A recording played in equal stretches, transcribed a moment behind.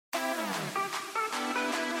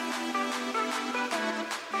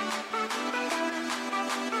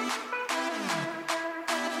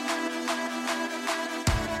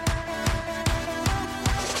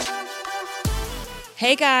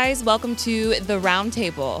Hey guys, welcome to The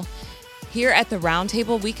Roundtable. Here at The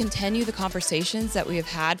Roundtable, we continue the conversations that we have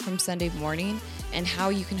had from Sunday morning and how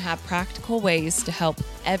you can have practical ways to help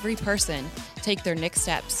every person take their next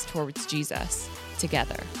steps towards Jesus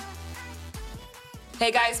together. Hey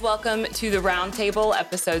guys, welcome to The Roundtable,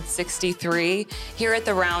 episode 63. Here at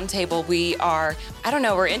The Roundtable,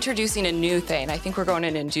 we're introducing a new thing. I think we're going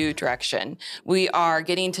in a new direction. We are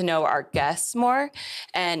getting to know our guests more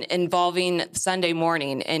and involving Sunday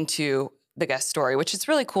morning into the guest story, which is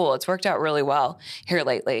really cool. It's worked out really well here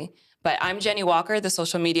lately. But I'm Jenny Walker, the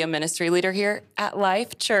social media ministry leader here at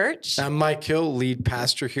Life Church. I'm Mike Hill, lead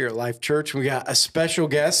pastor here at Life Church. We got a special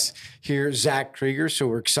guest here, Zach Kreiger, so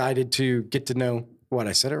we're excited to get to know. What,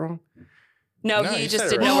 I said it wrong? No, he just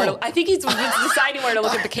didn't know where to. I think he's deciding where to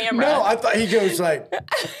look at the camera. No, I thought he goes like.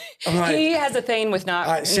 He has a thing with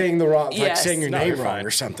not saying the wrong, yes. like saying your name wrong or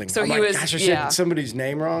something. So I'm he like, was, gosh, I said somebody's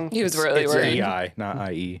name wrong. He was really worried. It's EI,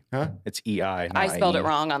 not IE. Huh? It's EI, not I spelled IE. it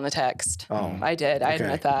wrong on the text. Oh, I did. I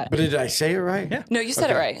admit that. But did I say it right? Yeah. No, you said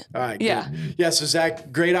it right. All right. Yeah. Good. Yeah. So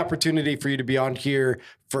Zach, great opportunity for you to be on here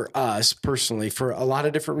for us personally for a lot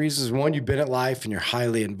of different reasons. One, you've been at Life and you're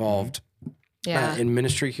highly involved. In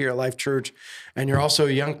ministry here at Life Church, and you're also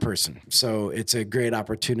a young person. So it's a great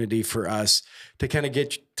opportunity for us to kind of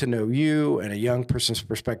get to know you and a young person's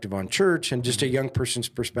perspective on church and just a young person's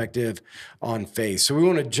perspective on faith. So we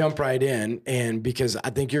want to jump right in, and because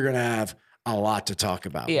I think you're going to have a lot to talk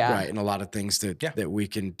about, right? And a lot of things that we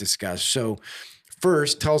can discuss. So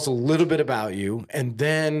first, tell us a little bit about you, and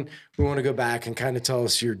then we want to go back and kind of tell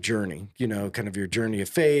us your journey, kind of your journey of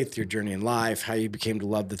faith, your journey in life, how you became to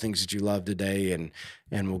love the things that you love today, and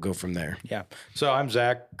we'll go from there. Yeah. So I'm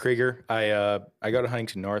Zach Kreiger. I go to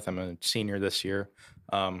Huntington North. I'm a senior this year.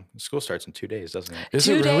 School starts in 2 days, doesn't it? Is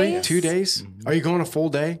it really 2 days? Mm-hmm. Are you going a full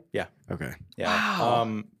day? Yeah. Okay. Yeah.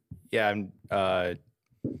 Wow.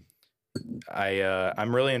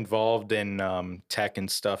 I'm really involved in tech and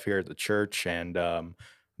stuff here at the church, and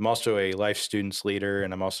I'm also a Life Students leader,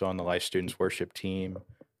 and I'm also on the Life Students worship team.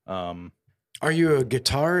 Are you a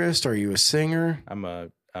guitarist? Are you a singer? I'm a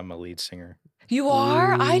lead singer. You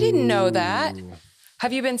are? I didn't know that.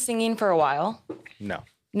 Have you been singing for a while? No.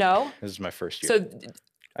 No? This is my first year. So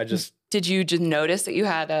did you just notice that you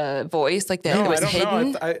had a voice like that? No, it was I don't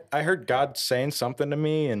hidden? know. I heard God saying something to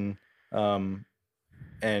me,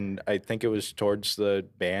 and I think it was towards the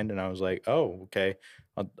band, and I was like, "Oh, okay,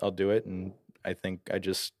 I'll do it." And I think I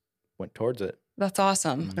just went towards it. That's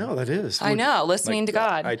awesome. No, that is. I know, listening to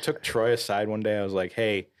God. I took Troy aside one day. I was like,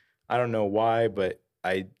 "Hey, I don't know why, but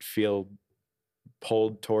I feel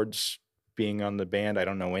pulled towards being on the band. I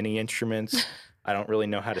don't know any instruments. I don't really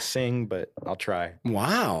know how to sing, but I'll try."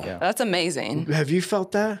 Wow. Yeah. That's amazing. Have you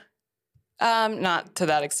felt that? Not to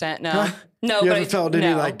that extent, no. Huh? No, You but ever felt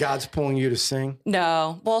any like God's pulling you to sing?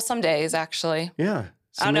 No. Well, some days actually. Yeah.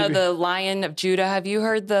 So I don't know, the Lion of Judah. Have you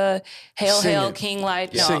heard the Hail, Sing Hail, it. King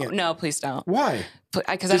Light? Yeah. Sing it. No, please don't. Why?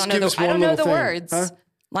 Because I Just don't know give us I don't one know little the thing. words. Huh?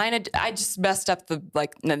 I just messed up the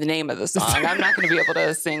name of the song. I'm not going to be able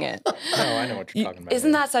to sing it. No, I know what you're talking about.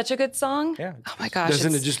 Isn't that such a good song? Yeah. Oh my gosh.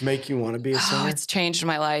 Doesn't it just make you want to be a singer? Oh, it's changed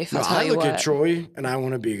my life. No, I'll tell I you look what. at Troy and I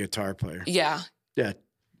want to be a guitar player. Yeah. Yeah.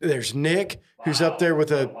 There's Nick, who's up there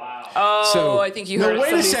with a. Oh, I think you heard. No,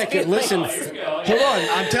 wait a second. Listen, hold on.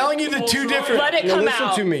 I'm telling you the two different. Let it come listen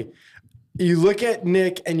out. to me. You look at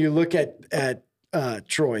Nick and you look at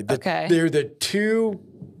Troy. Okay. They're the two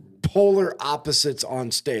polar opposites on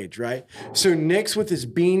stage, right? So Nick's with his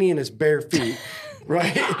beanie and his bare feet,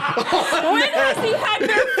 right? When has he had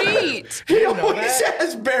bare feet? He always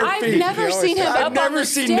has bare I've feet. never seen him I've up never on the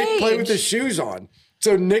seen Nick play with stage. his shoes on.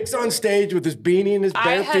 So Nick's on stage with his beanie and his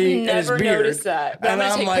bare have feet and his never beard. noticed that, but I'm And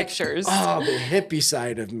gonna take like, pictures. Oh, the hippie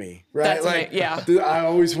side of me, right? That's yeah. I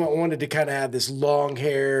always wanted to kind of have this long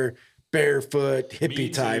hair, barefoot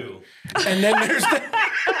hippie type. And then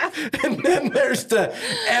there's the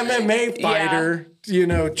MMA fighter,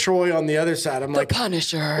 Troy on the other side. I'm The like,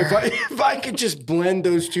 Punisher. if I could just blend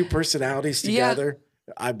those two personalities together,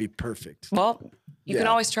 I'd be perfect. Well, you can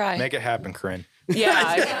always try. Make it happen, Corinne.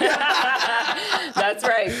 Yeah. That's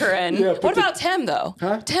right, Corinne. Yeah, what about Tim, though?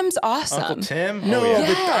 Huh? Tim's awesome. Uncle Tim? No, Oh, yeah.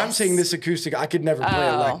 but I'm saying this acoustic. I could never play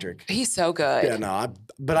electric. He's so good. Yeah, no,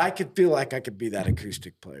 but I could feel like I could be that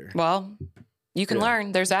acoustic player. Well, you can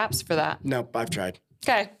learn. There's apps for that. Nope, I've tried.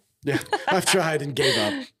 Okay. Yeah, I've tried and gave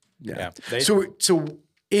up. Yeah. Yeah, So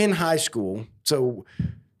in high school,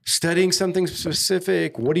 studying something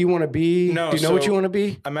specific, what do you want to be? No, do you know what so you want to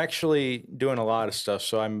be? I'm actually doing a lot of stuff.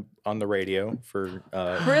 So I'm on the radio for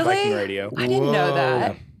Really? Viking Radio. I didn't know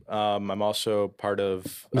that. I'm also part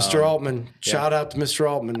of Mr. Altman. Shout out to Mr.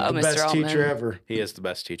 Altman, the Mr. best Altman. teacher ever. He is the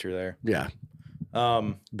best teacher there. Yeah.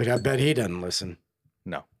 But I bet he doesn't listen.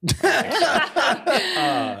 No.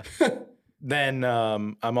 Then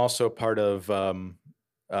I'm also part of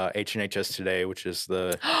H&HS Today, which is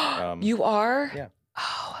the You are? Yeah.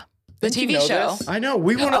 Oh, the Didn't you TV know show. this? I know.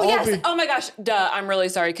 We want to Oh all yes! be. Oh my gosh! Duh! I'm really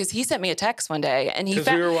sorry because he sent me a text one day and he we were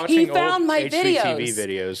found watching old my HGTV videos.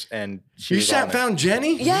 videos, and she You was on it. found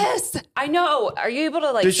Jenny? Yes, I know. Are you able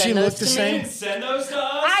to like Did send she those look to the me? same? Send those to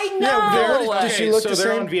us. I know. Yeah, does she look so the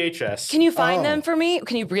they're same? on VHS. Can you find Oh. them for me?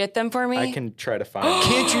 Can you get them for me? I can try to find them.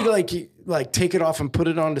 Can't you like take it off and put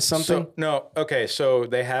it onto something? So, no, okay. So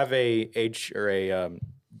they have a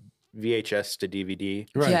VHS to DVD.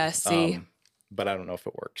 Right. Yeah. See. But I don't know if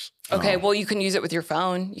it works. Okay. Well, you can use it with your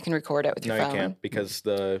phone. You can record it with your No, phone. you can't because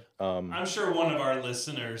the I'm sure one of our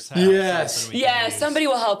listeners has Yes. something we Yeah. can use. Somebody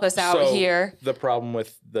will help us out so here. the problem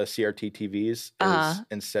with the CRT TVs is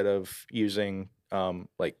instead of using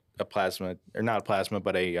like a plasma or not a plasma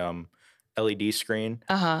but a LED screen,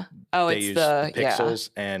 Oh, they it's use the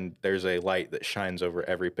pixels and there's a light that shines over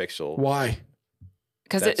every pixel. Why?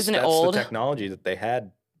 Because That's isn't it old? the technology that they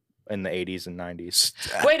had in the 80s and 90s.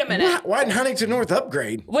 Wait a minute. Why didn't Huntington North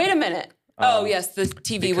upgrade? Wait a minute. Oh yes, the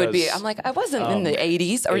TV would be. because, I'm like, I wasn't in the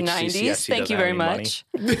 80s or 90s. HCCSC Thank you doesn't very have any much.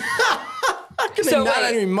 How can So they not wait.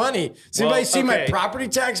 have any money? Does anybody see my okay. property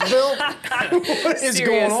tax bill? What is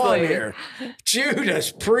going on Seriously. here?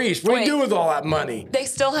 Judas Priest, what do you Wait. do with all that money? They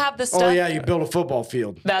still have the stuff. Oh yeah, you built a football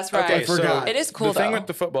field. That's right. I forgot. It is cool The thing though. with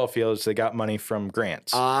the football field is they got money from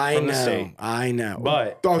grants I from know. the state. I know.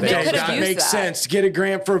 But okay, They could've that used makes that. sense. Get a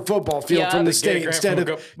grant for a football field Yeah. from the Get a state grant instead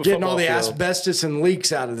from of a getting all the football field. asbestos and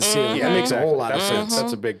leaks out of the ceiling. Mm-hmm. That makes a whole lot of sense.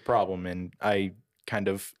 That's a big problem, and I kind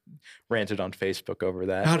of ranted on Facebook over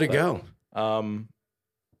that. How'd it go?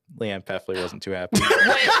 Leanne Peffler wasn't too happy.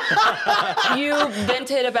 You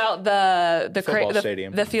vented about the Football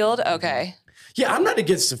stadium. the field. Okay. Yeah, I'm not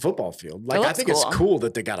against the football field. Like, I looks think cool. it's cool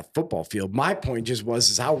that they got a football field. My point just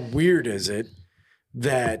is how weird is it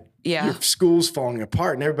that Yeah. your school's falling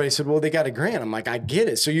apart? And everybody said, well, they got a grant. I'm like, I get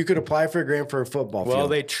it. So you could apply for a grant for a football Well,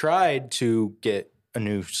 field. they tried to get a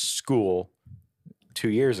new school 2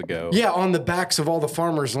 years ago. Yeah, on the backs of all the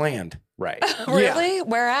farmers' land. Right. Really?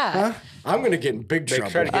 Where at? Huh? I'm going to get in big They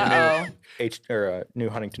trouble. tried to get Uh-oh. a new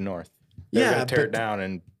Huntington North. They were Yeah, gonna tear it but- down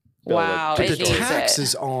and build Wow, a But it the needs it.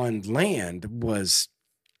 taxes on land was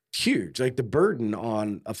huge. Like the burden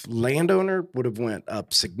on a landowner would have went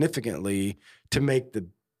up significantly to make the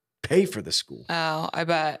pay for the school. Oh, I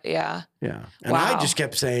bet. Yeah. Yeah. And I Wow. just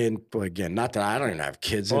kept saying, well, again, not that I don't even have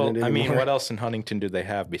kids in it Well, anymore. I mean, what else in Huntington do they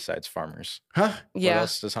have besides farmers? Huh? What Yeah.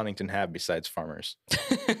 else does Huntington have besides farmers?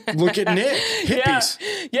 Look at Nick. Hippies.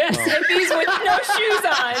 Yeah. Yes, hippies with no shoes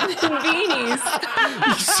on and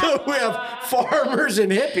beanies. So we have farmers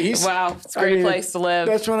and hippies. Wow, it's a I great mean, place to live.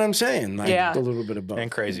 That's what I'm saying. Like Yeah. a little bit of both.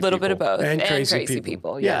 And crazy A little bit people. of both. And crazy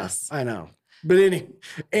people. Yeah, Yes. I know. But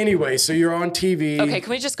anyway, so you're on TV. Okay,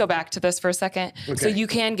 can we just go back to this for a second? So Okay. you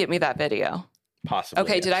can get me that video. Possibly.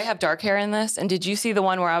 Okay, did I have dark hair in this? And did you see the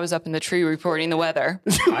one where I was up in the tree reporting the weather?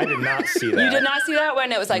 I did not see that. You did not see that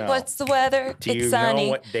one? It was like, No. what's the weather? Do It's you sunny.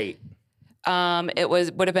 know what date? It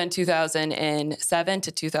would have been 2007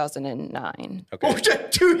 to 2009. Okay. Oh,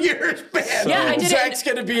 2 years, man. Yeah, I did it. Zach's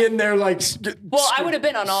going to be in there like. Well, I would have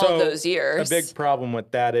been on all of those years. A big problem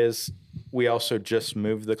with that is we also just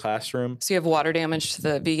moved the classroom. So you have water damage to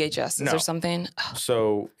the VHSs No. or something?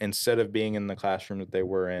 So instead of being in the classroom that they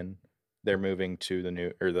were in, they're moving to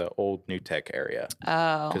the old New Tech area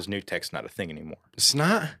Oh. because New Tech's not a thing anymore. It's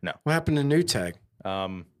not? No. What happened to New Tech?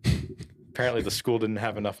 Apparently the school didn't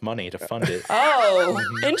have enough money to fund it. Oh,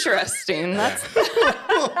 interesting. That's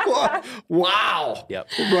Wow. Yep.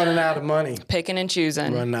 Running out of money. picking and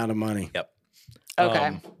choosing. Running out of money. Yep.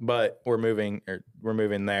 Okay. But we're moving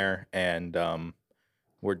there and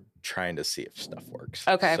we're trying to see if stuff works.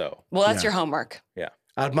 Okay. So Well, that's Yeah. your homework. yeah.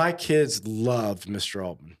 My kids loved Mr.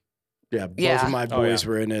 Altman. Yeah, both Yeah. of my Oh, boys yeah.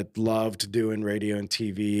 were in it, loved doing radio and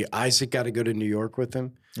TV. Isaac got to go to New York with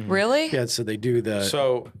him. Really? Yeah, so they do the.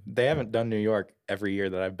 So they haven't done New York every year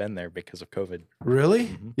that I've been there because of COVID.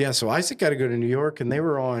 Really? Yeah, so Isaac got to go to New York and they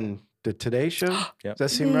were on the Today Show. Yep. Does that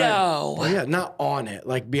seem right? No. Oh, yeah, not on it,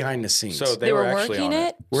 like behind the scenes. So They were actually working on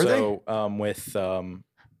it? Were they? So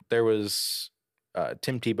there was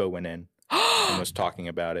Tim Tebow went in and was talking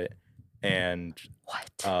about it, and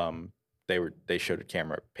What? they showed a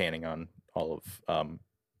camera panning on all of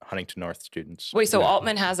Huntington North students. Wait, so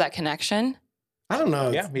Altman has that connection? I don't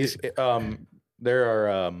know. Yeah, he's there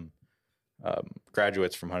are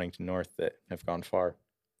graduates from Huntington North that have gone far.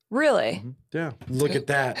 Really? Yeah. Look at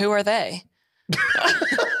that. Who are they?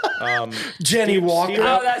 Jenny Walker.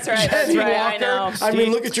 Oh, that's right. That's Jenny right. Walker. I know. I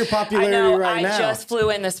mean, look at your popularity right now. I just flew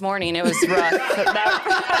in this morning. It was rough.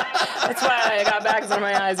 That's why I got bags under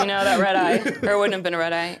my eyes. You know, that red eye. Or it wouldn't have been a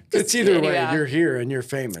red eye. It's either way. You're here and you're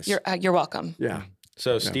famous. You're welcome. Yeah.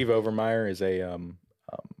 So Steve Overmeyer is a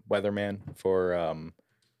weatherman for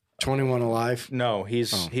 21 Alive. No,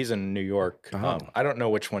 he's in New York. I don't know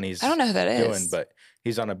which one he's I don't know who that doing, is. but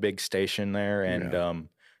he's on a big station there, and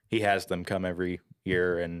he has them come every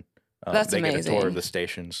year, and That's they amazing. get a tour of the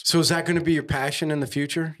stations. So is that going to be your passion in the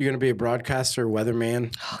future? You're going to be a broadcaster,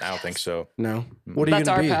 weatherman? I don't think so. No. What are you That's going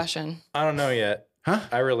to our be? passion. I don't know yet. Huh?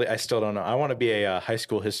 I still don't know. I want to be a high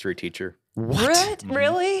school history teacher. What?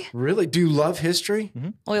 Really? Really? Do you love history?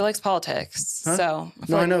 Well, he likes politics. Huh? So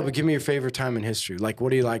No, I know, but give me your favorite time in history. Like,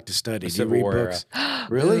 what do you like to study? Do you Civil read War books?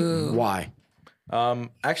 Really? Ooh. Why?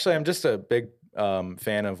 Actually, I'm just a big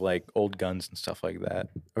fan of like old guns and stuff like that.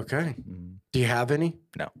 Okay. Do you have any?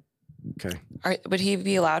 No. Okay. Would he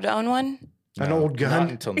be allowed to own one? An old gun? Not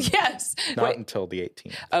until Yes. not until the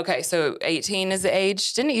 18th. Okay, so 18 is the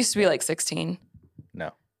age. Didn't it used to be like 16?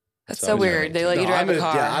 No. That's So so I was weird. They let you No, drive a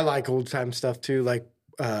car. Yeah, I like old time stuff too. Like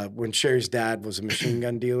when Sherry's dad was a machine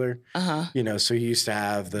gun dealer, so he used to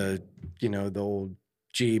have the old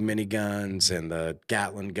G miniguns and the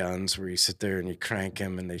Gatling guns where you sit there and you crank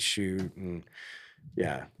them and they shoot, and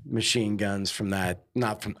machine guns from that,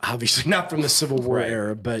 obviously not from the Civil War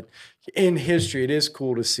era, but in history, it is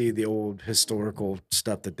cool to see the old historical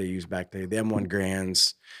stuff that they used back then, the M1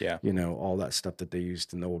 Grands, all that stuff that they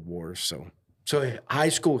used in the old wars. So a high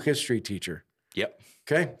school history teacher. Yep.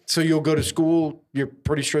 Okay. So you'll go to school. You're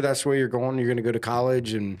pretty sure that's where you're going. You're going to go to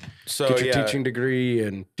college and get your teaching degree.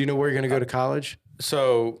 And do you know where you're going to go to college?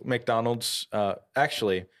 So McDonald's,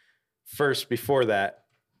 actually, first, before that,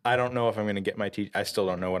 I don't know if I'm going to get my I still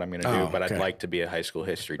don't know what I'm going to do, but I'd like to be a high school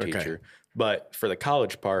history teacher. But for the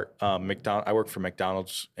college part, I work for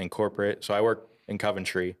McDonald's in corporate. So I work in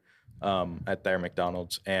Coventry at their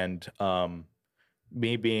McDonald's. And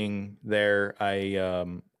me being there, I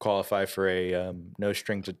qualify for a no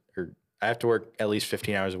strings, or I have to work at least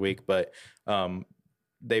 15 hours a week, but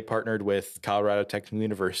they partnered with Colorado Technical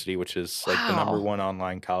University, which is like the #1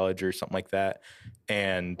 online college or something like that.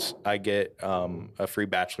 And I get a free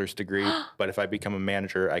bachelor's degree, but if I become a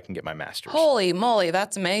manager, I can get my master's. Holy moly,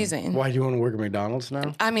 that's amazing. Why do you want to work at McDonald's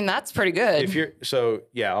now? I mean, that's pretty good. If you're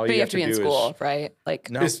all but you have to be do in school, is right? Like,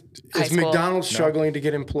 no. Is McDonald's struggling to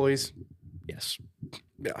get employees? Yes.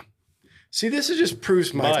 Yeah. See, this is just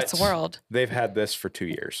proves my. But it's a world. They've had this for 2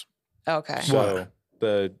 years. Okay. So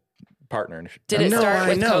the partner. Did it start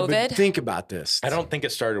with COVID? But think about this. I don't think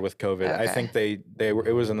it started with COVID. Okay. I think they were.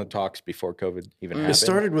 It was in the talks before COVID even happened. It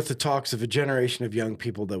started with the talks of a generation of young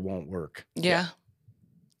people that won't work. Yeah.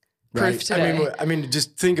 Right? Proof today. I mean,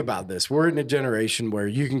 just think about this. We're in a generation where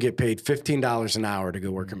you can get paid $15 an hour to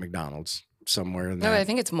go work at McDonald's somewhere in there. No, I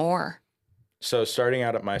think it's more. So starting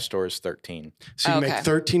out at my store is 13. So you make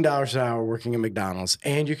 $13 an hour working at McDonald's,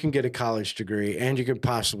 and you can get a college degree, and you can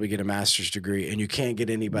possibly get a master's degree, and you can't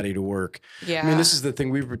get anybody to work. Yeah. I mean, this is the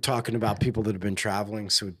thing. We were talking about people that have been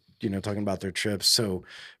traveling, so talking about their trips. So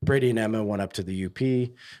Brady and Emma went up to the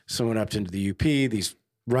UP. Someone up into the UP. These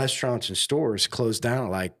restaurants and stores closed down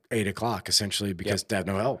at like 8 o'clock, essentially, because they had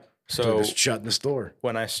no help. So they're just shutting the store.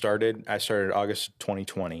 When I started August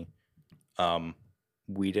 2020.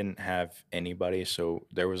 We didn't have anybody, so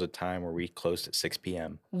there was a time where we closed at 6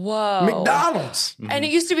 p.m. Whoa. McDonald's. And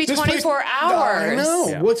it used to be 24 hours. I know.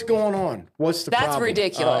 Yeah. What's going on? What's the problem? That's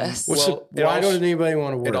ridiculous. Why don't anybody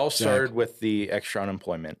want to work? It all Zach? started with the extra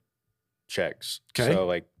unemployment checks. Okay. So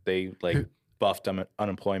like they buffed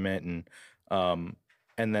unemployment,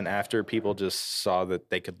 and then after people just saw that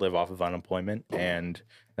they could live off of unemployment, and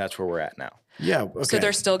that's where we're at now. Yeah. Okay. So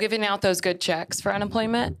they're still giving out those good checks for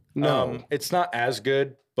unemployment? No. It's not as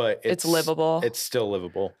good, but It's livable. It's still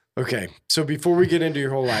livable. Okay. So before we get into your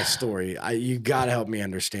whole life story, you got to help me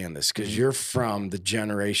understand this, because you're from the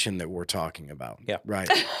generation that we're talking about. Yeah. Right.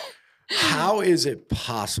 How is it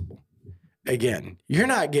possible? Again, you're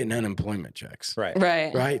not getting unemployment checks. Right.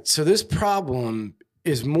 Right. Right. So this problem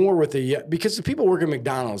is more with because the people working at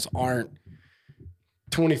McDonald's aren't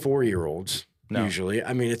 24-year-olds. No. Usually.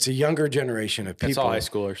 I mean, it's a younger generation of people. It's all high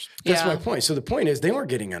schoolers. That's my point. So the point is they weren't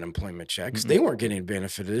getting unemployment checks. Mm-hmm. They weren't getting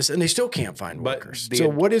benefit of this, and they still can't find workers. So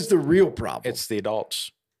what is the real problem? It's the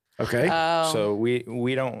adults. Okay. So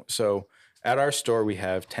we don't. So at our store, we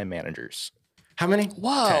have 10 managers. How many?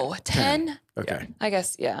 Whoa, 10? Okay. Yeah. I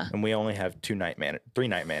guess, yeah. And we only have 3 night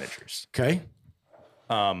managers. Okay.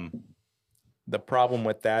 The problem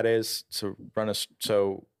with that is to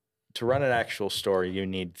run an actual store, you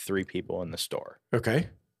need 3 people in the store. Okay.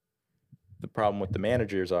 the problem with the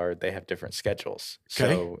managers are they have different schedules.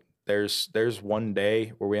 Okay. So there's one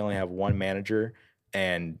day where we only have one manager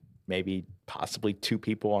and maybe possibly 2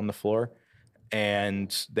 people on the floor,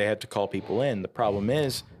 and they have to call people in. The problem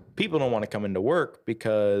is people don't want to come into work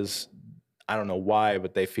because I don't know why,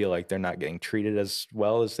 but they feel like they're not getting treated as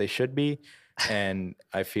well as they should be. And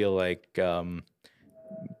I feel like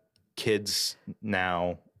kids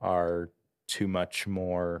now are too much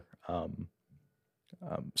more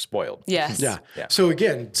spoiled. Yes. Yeah. Yeah. So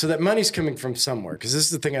again, so that money's coming from somewhere, because this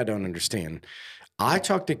is the thing I don't understand. I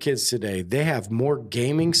talk to kids today, they have more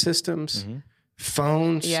gaming systems,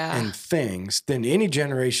 phones, and things than any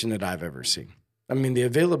generation that I've ever seen. I mean, the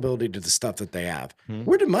availability to the stuff that they have.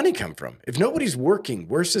 Where did money come from? If nobody's working,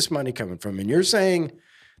 where's this money coming from? And you're saying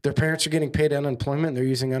their parents are getting paid unemployment and they're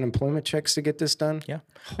using unemployment checks to get this done? Yeah.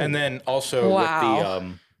 And then also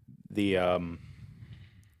with the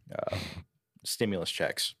stimulus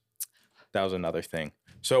checks. That was another thing.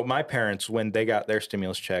 So my parents, when they got their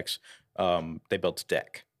stimulus checks, they built a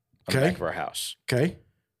deck on the back of our house. Okay.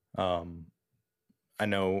 I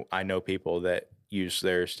know people that use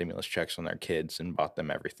their stimulus checks on their kids and bought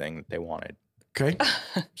them everything that they wanted. Okay.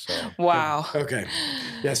 So Wow. Okay.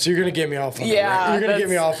 Yeah. So you're going to get me off on a Yeah, rant. You're going to get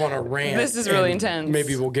me off on a rant. This is really and intense.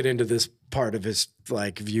 Maybe we'll get into this part of his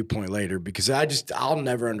like viewpoint later, because I'll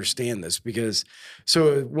never understand this, because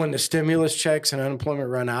so when the stimulus checks and unemployment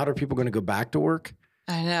run out, are people going to go back to work?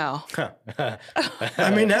 I know.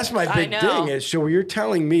 I mean, that's my big know. thing is, so you're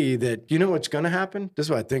telling me that, you know what's going to happen? This is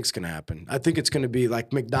what I think is going to happen. I think it's going to be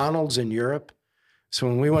like McDonald's in Europe. So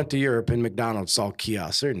when we went to Europe in McDonald's, it's all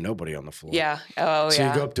kiosks. There's nobody on the floor. Yeah. Oh, So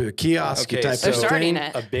you go up to a kiosk, you type so They're starting thing.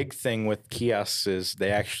 it. a big thing with kiosks is they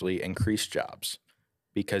actually increase jobs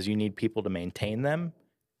because you need people to maintain them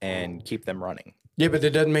and keep them running. Yeah, but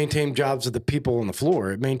it doesn't maintain jobs of the people on the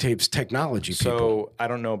floor. It maintains technology people. So I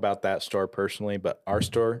don't know about that store personally, but our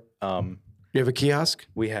store, You have a kiosk?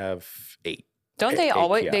 we have 8. Don't they eight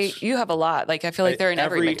always? kiosks. You have a lot. Like I feel like they're in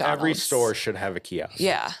every McDonald's. Every store should have a kiosk.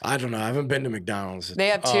 Yeah. I don't know. I haven't been to McDonald's. They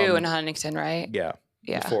have 2 in Huntington, right? Yeah.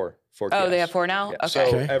 Yeah. 4 Oh, kiosks. they have 4 now? Yeah. Okay. So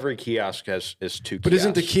Okay. every kiosk is 2 kiosks. But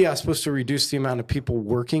isn't the kiosk supposed to reduce the amount of people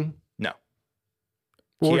working? No.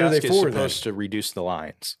 What are they Kiosk is for then? supposed to reduce the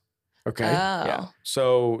lines. Okay. Oh. Yeah.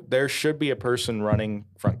 So there should be a person running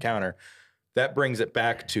front counter. That brings it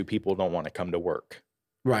back to people don't want to come to work.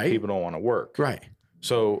 Right. People don't want to work. Right.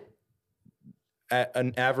 So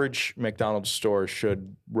an average McDonald's store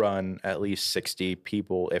should run at least 60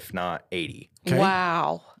 people, if not 80. Okay.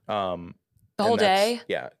 Wow. The The whole day?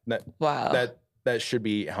 Yeah. Wow. That should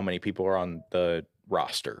be how many people are on the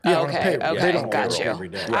roster. Yeah, on a Okay. payroll. Okay. They don't Got work you. every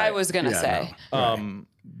day. I was gonna Yeah, say. no. Right.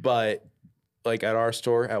 But like at our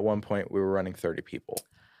store, at one point we were running 30 people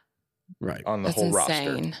Right. on the That's whole roster.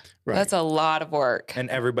 insane. Right. That's a lot of work. And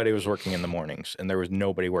everybody was working in the mornings and there was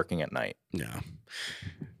nobody working at night. Yeah.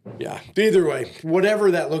 Yeah. Either way,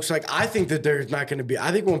 whatever that looks like, I think that there's not going to be,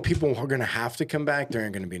 I think when people are going to have to come back, there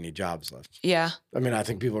aren't going to be any jobs left. Yeah. I mean, I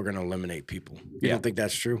think people are going to eliminate people. You Yeah. don't think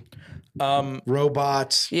that's true? Um,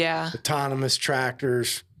 Robots, Yeah. autonomous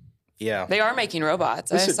tractors. yeah. They are making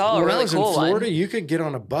robots. Listen, I saw a when I really was cool in Florida, one. you could get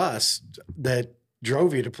on a bus that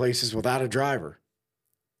drove you to places without a driver.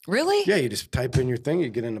 Really? Yeah, you just type in your thing, you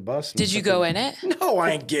get in the bus. and Did you go in it? No, I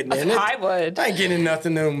ain't getting in it. I would. I ain't getting in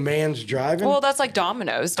nothing no man's driving. Well, that's like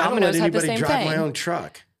Domino's. I don't Domino's let had the anybody same drive thing. my own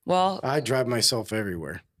truck. Well, I drive myself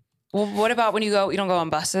everywhere. what about when you go? You don't go on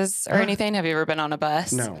buses or anything? Have you ever been on a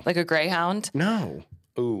bus? No. Like a Greyhound? No.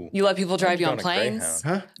 Ooh. You let people drive you on Going to planes?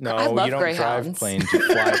 Greyhound. Huh? No, I love you don't drive Greyhounds. planes, you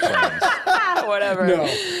fly planes. Whatever. No.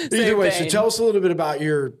 Same Either way, so thing. tell us a little bit about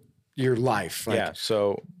your life. Like, Yeah.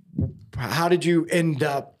 So how did you end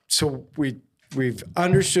up? So we've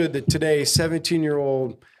understood that today,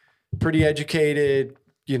 17-year-old, pretty educated,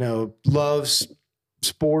 loves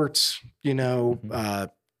sports,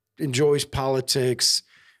 enjoys politics,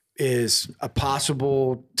 is a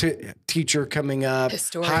possible teacher coming up,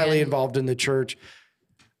 Historian. highly involved in the church.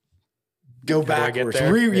 Go do I get backwards.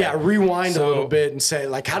 there? Rewind a So- little bit and say,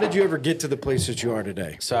 like, how did you ever get to the place that you are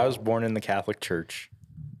today? So I was born in the Catholic Church.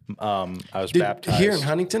 I was baptized Here in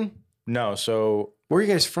Huntington? No, so Where are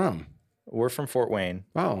you guys from? we're from Fort Wayne.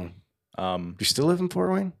 Oh, Do you still live in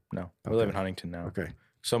Fort Wayne? No, we live in Huntington now. Okay.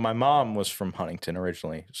 So my mom was from Huntington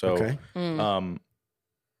originally. So Okay.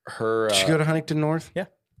 her Did she go to Huntington North? yeah.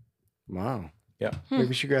 Wow. Yeah.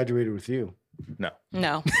 Maybe she graduated with you. No.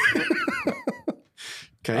 No.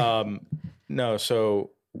 Okay. No,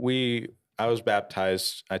 so I was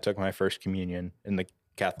baptized. I took my first communion in the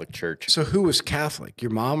Catholic Church. So who was Catholic?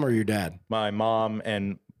 Your mom or your dad? My mom,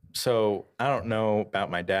 and so I don't know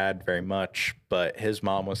about my dad very much, but his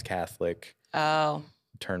mom was Catholic. Oh.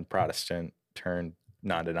 turned Protestant, turned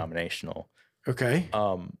non-denominational. Okay.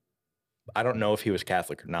 I don't know if he was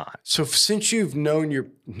Catholic or not. So since you've known your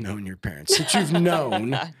parents, since you've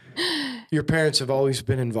known your parents have always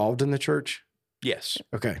been involved in the church? Yes.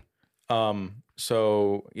 Okay.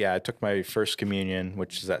 So yeah, I took my first communion,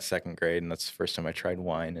 which is at 2nd grade, and that's the first time I tried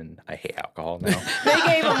wine, and I hate alcohol now. They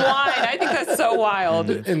gave him wine. I think that's so wild.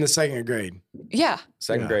 In the 2nd grade. Yeah.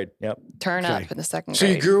 2nd grade. Yep. Turn Okay. up in the 2nd So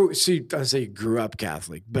grade. I say you grew up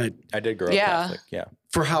Catholic, but I did grow up Yeah. Catholic. Yeah.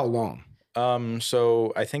 for how long?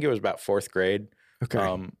 So I think it was about 4th grade.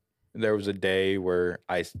 Okay. There was a day where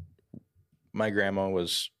my grandma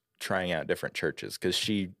was trying out different churches because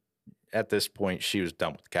at this point, she was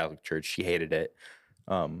done with the Catholic Church. She hated it.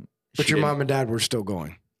 But your mom and dad were still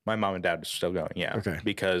going. My mom and dad were still going, yeah. Okay.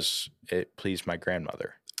 Because it pleased my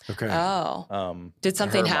grandmother. Okay. Oh. Did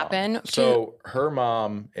something her mom. happen? So her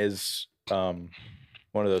mom is one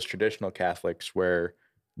of those traditional Catholics where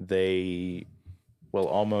they will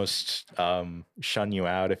almost shun you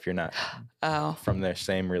out if you're not from their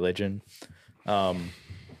same religion. That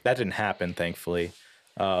didn't happen, thankfully.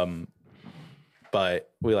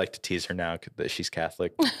 But we like to tease her now that she's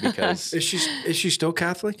Catholic because Is she still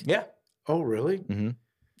Catholic? yeah. Oh, really?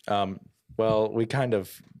 Mm-hmm. Well, we kind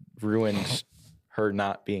of ruined her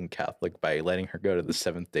not being Catholic by letting her go to the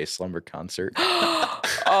Seventh-day Slumber concert.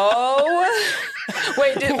 Oh.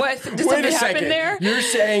 Wait, did something happen there? You're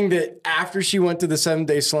saying that after she went to the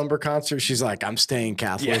 7-day slumber concert, she's like, I'm staying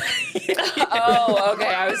Catholic. Oh, okay.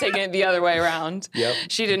 I was taking it the other way around. Yep.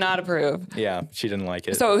 She did not approve. Yeah, she didn't like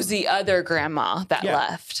it. So it was the other grandma that Yeah.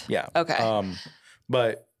 left. Yeah. Okay.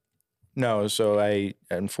 But no, so in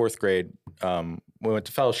 4th grade, we went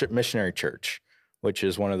to Fellowship Missionary Church, which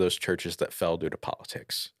is one of those churches that fell due to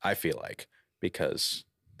politics, I feel like, because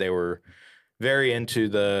they were very into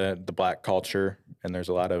the black culture, and there's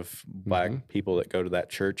a lot of black people that go to that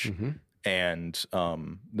church. Mm-hmm. And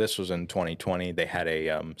this was in 2020. They had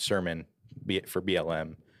a sermon for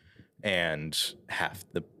BLM, and half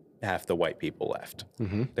the white people left.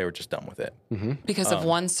 Mm-hmm. They were just done with it. Mm-hmm. Because of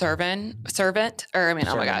one servant, oh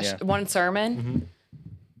my gosh, yeah. one sermon. Mm-hmm.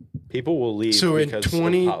 People will leave So because of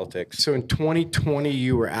politics. So in 2020,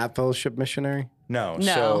 you were at Fellowship Missionary? No. No.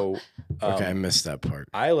 So Okay, I missed that part.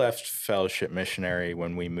 I left Fellowship Missionary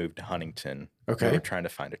when we moved to Huntington. Okay. We were trying to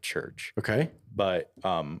find a church. Okay. But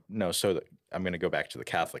no, so I'm going to go back to the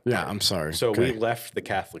Catholic Yeah, part. I'm sorry. So Okay. we left the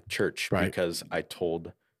Catholic Church Right. because I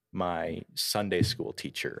told my Sunday school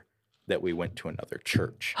teacher that we went to another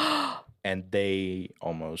church. And they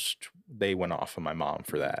went off on my mom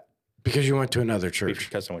for that. Because you went to another church.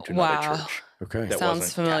 Because I went to another Wow. church. Okay. That Sounds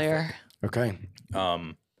wasn't familiar. Okay.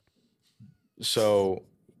 Catholic. So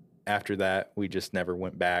after that, we just never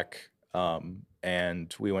went back.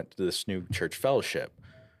 And we went to this new church Fellowship.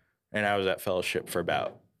 And I was at Fellowship for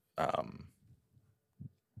about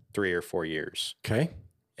 3 or 4 years. Okay.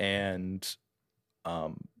 And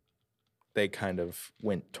they kind of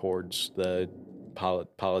went towards the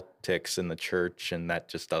politics in the church, and that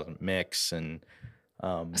just doesn't mix. And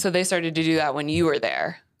So they started to do that when you were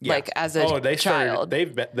there, yeah. like as a child.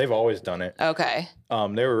 They've always done it. Okay.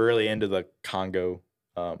 They were really into the Congo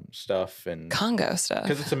stuff, and Congo stuff.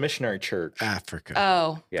 because it's a missionary church. Africa.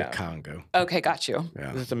 Oh, Yeah, The Congo. okay. Got you.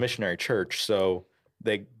 Yeah. it's a missionary church, so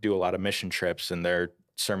they do a lot of mission trips, and their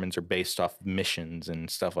sermons are based off missions and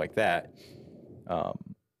stuff like that.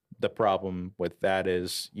 The problem with that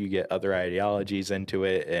is you get other ideologies into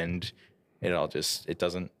it, and it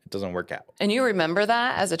doesn't work out. And you remember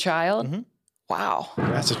that as a child? Mhm. Wow.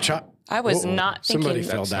 That's a child. I was not thinking. Somebody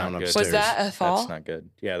fell That's down not good. upstairs. Was that a fall? That's not good.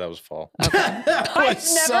 Yeah, that was a fall. I've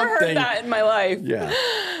never heard that in my life. Yeah.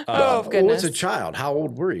 Oh, Well, goodness. as a child, how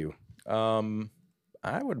old were you?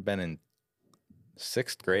 I would have been in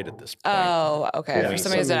 6th grade at this point. Oh, okay. Yeah. For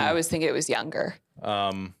some reason, I was thinking it was younger.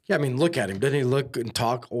 Yeah, I mean, look at him. Doesn't he look and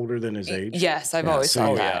talk older than his age? Yes, I've Yeah, always so-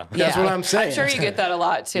 thought Oh, that. yeah. That's what I'm saying. I'm sure you get that a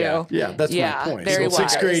lot too. Yeah. Yeah, that's Yeah, my point. very So in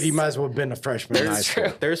 6th wise. grade, he might as well have been a freshman in high That's school.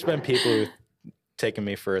 true. There's been people who've taken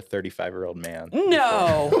me for a 35-year-old man.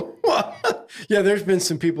 No. Yeah, there's been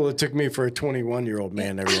some people that took me for a 21-year-old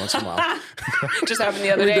man every once in a while. Just happened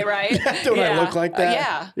the other day, right? Don't I look like that?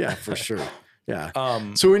 Yeah. Yeah, for sure. Yeah.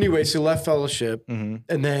 So anyway, so left Fellowship, and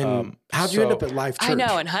then how'd you end so- up at Life Church? I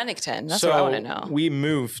know, in Huntington. That's what I want to know. We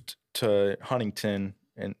moved to Huntington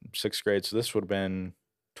in 6th grade, so this would have been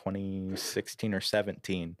 2016 or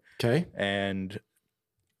 17. Okay. And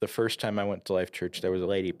the first time I went to Life Church, there was a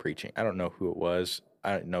lady preaching. I don't know who it was.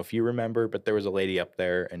 I don't know if you remember, but there was a lady up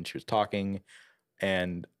there, and she was talking,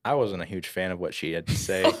 and I wasn't a huge fan of what she had to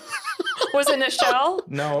say. Was it Nichelle?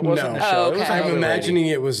 No, it wasn't No. Michelle. Oh, It was okay. I'm another imagining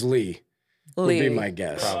it was Lee. Would Lee. be my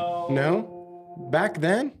guess. No? back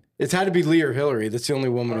then, it's had to be Lee or Hillary. That's the only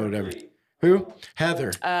woman who would ever. Who?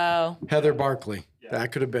 Heather. Oh. Heather Barkley. Yeah.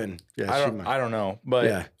 That could have been. Yeah, I don't know,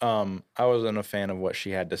 but I wasn't a fan of what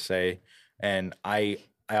she had to say, and I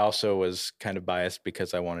also was kind of biased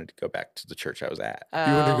because I wanted to go back to the church I was at.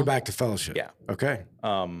 You wanted to go back to fellowship? Yeah. Okay.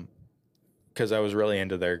 Because I was really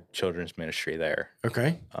into their children's ministry there.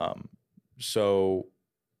 Okay. So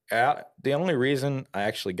the only reason I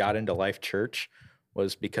actually got into Life Church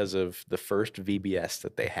was because of the first VBS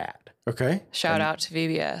that they had. Okay. Shout out to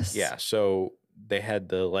VBS. Yeah. So they had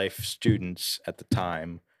the Life students at the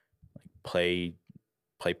time like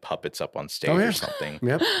play puppets up on stage or something.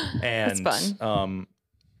 Yep. And that's fun.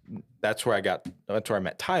 that's where I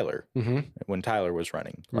met Tyler when Tyler was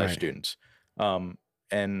running Life Students.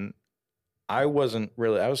 And I wasn't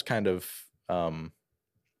really, I was kind of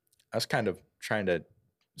trying to,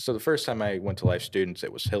 so the first time I went to Life Students,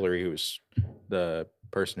 it was Hillary, who was the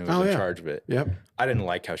person who was in charge of it. Yep. I didn't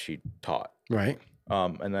like how she taught. Right.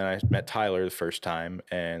 And then I met Tyler the first time,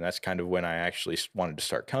 and that's kind of when I actually wanted to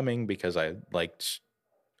start coming because I liked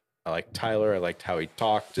Tyler. I liked how he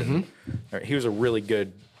talked, and he was a really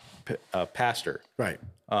good pastor. Right.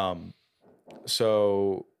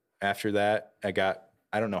 So after that, I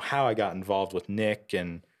don't know how I got involved with Nick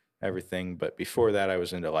and everything, but before that I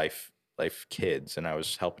was into Life Kids, and I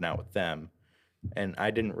was helping out with them. And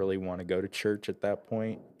I didn't really want to go to church at that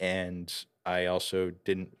point, and I also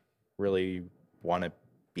didn't really want to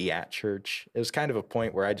be at church. It was kind of a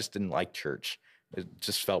point where I just didn't like church. It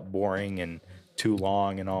just felt boring and too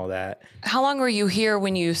long and all that. How long were you here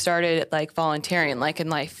when you started like volunteering, like in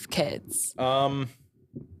Life Kids? I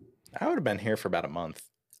would have been here for about a month.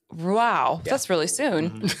 Wow, that's really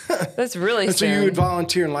soon. That's really soon. So you would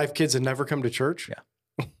volunteer in Life Kids and never come to church? Yeah.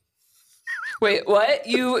 Wait, what?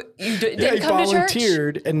 You didn't come to church?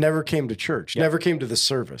 Volunteered and never came to church. Never came to the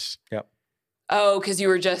service. Yep. Oh, because you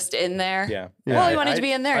were just in there? Yeah. Well, you wanted to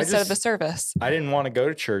be in there instead of a service. I didn't want to go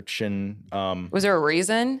to church, and was there a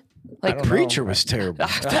reason? Like the preacher was terrible.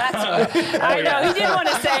 I know. He didn't want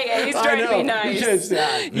to say it. He's trying to be nice.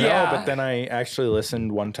 No, but then I actually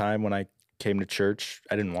listened one time when I came to church.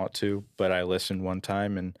 I didn't want to, but I listened one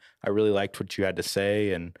time, and I really liked what you had to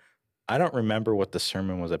say. And I don't remember what the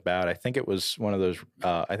sermon was about. I think it was one of those.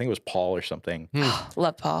 I think it was Paul or something.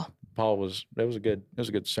 Love Paul. Paul was. It was a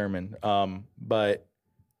good sermon. But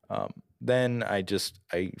then I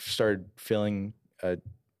started feeling a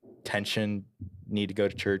tension, need to go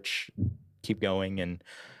to church, keep going, and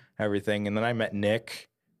everything. And then I met Nick,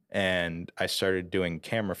 and I started doing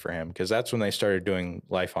camera for him because that's when they started doing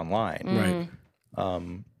Life Online.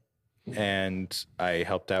 Right. And I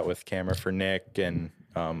helped out with camera for Nick, and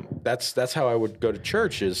that's how I would go to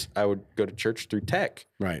church. Is I would go to church through tech.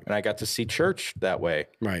 Right. And I got to see church that way.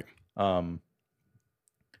 Right. I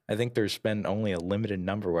think there's been only a limited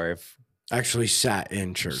number where I've actually sat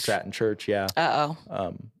in church. Yeah. Uh-oh.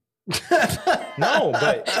 No,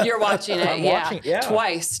 but you're watching it.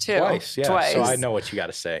 Twice too. Twice. So I know what you got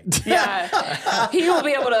to say. Yeah. He will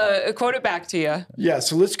be able to quote it back to you. Yeah.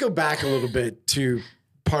 So let's go back a little bit to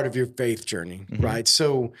part of your faith journey, right?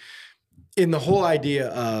 So in the whole idea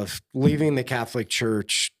of leaving the Catholic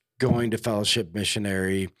Church, going to Fellowship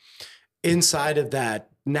Missionary, inside of that,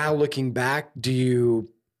 now looking back, so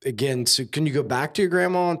can you go back to your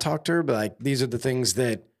grandma and talk to her? But like, these are the things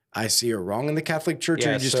that I see are wrong in the Catholic Church,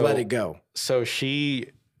 or you just let it go? So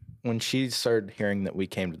when she started hearing that we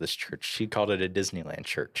came to this church, she called it a Disneyland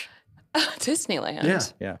church.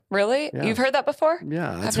 Disneyland? Yeah. Really? Yeah. You've heard that before?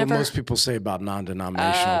 Yeah. That's what most people say about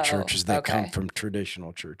non-denominational churches that come from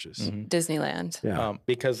traditional churches. Disneyland. Yeah.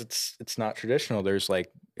 Because it's not traditional. There's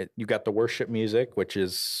you got the worship music, which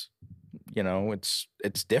is,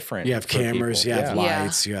 it's different. You have cameras, you have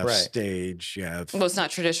lights, you have stage, you have... Well, it's not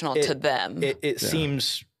traditional to them. It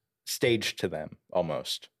seems staged to them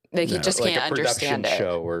almost. They just can't understand it. Like a production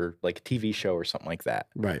show or like a TV show or something like that.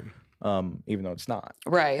 Right. Even though it's not.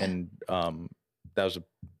 Right. And that was a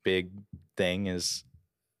big thing, is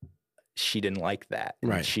she didn't like that.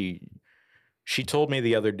 Right. And she told me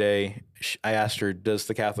the other day, I asked her, does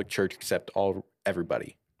the Catholic Church accept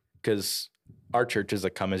everybody? Because our church is a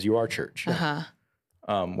come as you are church.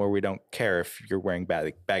 Where we don't care if you're wearing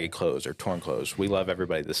baggy clothes or torn clothes. We love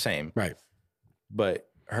everybody the same. Right. But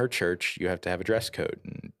her church, you have to have a dress code.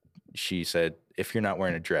 And she said, if you're not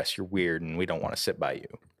wearing a dress, you're weird and we don't want to sit by you.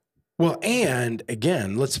 Well, and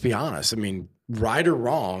again, let's be honest. I mean, right or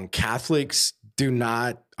wrong, Catholics do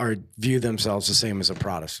not view themselves the same as a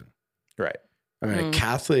Protestant. Right. I mean, a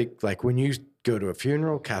Catholic, like when you go to a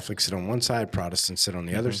funeral, Catholics sit on one side, Protestants sit on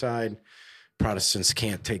the other side. Protestants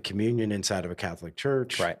can't take communion inside of a Catholic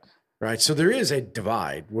church. Right. right? So there is a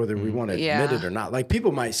divide, whether we want to admit it or not. Like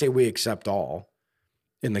people might say we accept all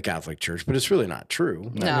in the Catholic Church, but it's really not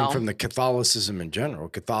true. No. I mean, from the Catholicism in general,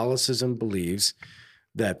 Catholicism believes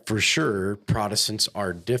that for sure Protestants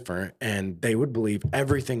are different, and they would believe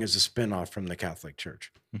everything is a spinoff from the Catholic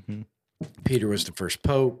Church. Mm-hmm. Peter was the first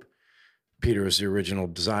pope. Peter was the original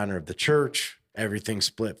designer of the church. Everything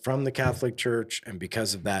split from the Catholic Church. And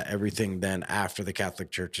because of that, everything then after the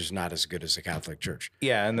Catholic Church is not as good as the Catholic Church.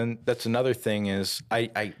 Yeah. And then that's another thing is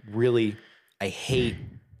I hate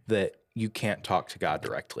that you can't talk to God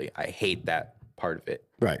directly. I hate that part of it.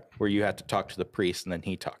 Right. Where you have to talk to the priest and then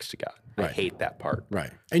he talks to God. Right. I hate that part.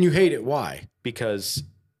 Right. And you hate it. Why? Because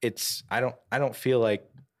I don't feel like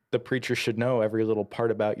the preacher should know every little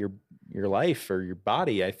part about your life or your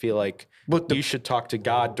body. I feel like you should talk to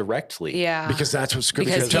God directly. Yeah. Because that's what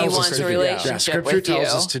Scripture because tells he us wants to a do. relationship Yeah, Scripture with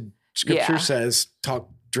tells you. us to. Scripture says talk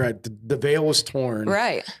direct. The veil was torn,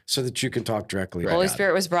 Right. so that you can talk directly. Holy to God.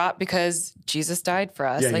 Spirit was brought because Jesus died for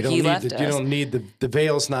us. Yeah, like you don't he need left us. You don't need the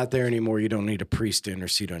veil's not there anymore. You don't need a priest to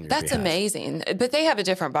intercede on your That's behalf. amazing. But they have a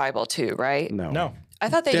different Bible too, right? No. I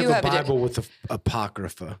thought they They do have a have Bible with the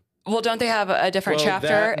Apocrypha. Well, don't they have a different Well, chapter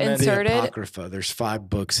that and then the inserted? The Apocrypha. There's 5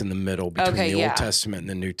 books in the middle between Okay, the yeah. Old Testament and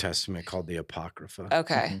the New Testament called the Apocrypha.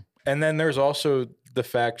 Okay. And then there's also the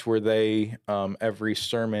fact where they every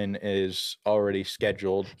sermon is already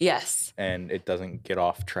scheduled Yes. and it doesn't get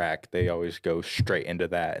off track. They always go straight into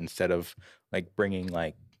that instead of like bringing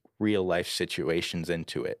like real life situations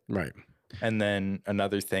into it. Right. And then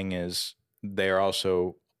another thing is they're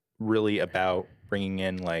also really about bringing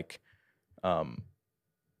in like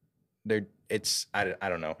I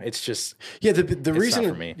don't know. It's just the reason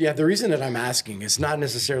not for me. the reason that I'm asking is not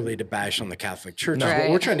necessarily to bash on the Catholic Church. No. What Right.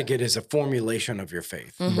 we're trying to get is a formulation of your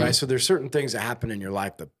faith, right? So there's certain things that happen in your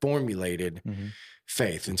life that formulated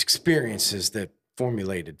faith and experiences that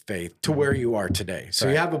formulated faith to where you are today. So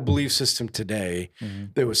you have a belief system today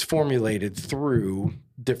that was formulated through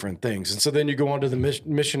different things. And so then you go on to the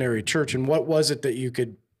missionary church, and what was it that you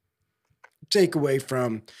could take away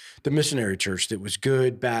from the missionary church that was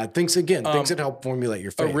good, bad, things that help formulate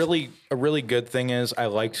your faith? A really good thing is I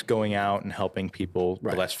liked going out and helping people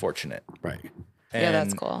the less fortunate. Right. And Yeah,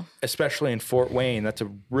 that's cool. Especially in Fort Wayne, that's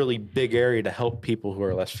a really big area to help people who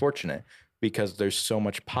are less fortunate because there's so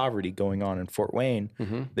much poverty going on in Fort Wayne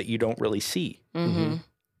that you don't really see.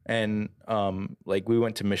 And like we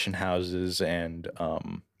went to mission houses and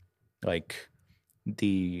like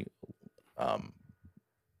the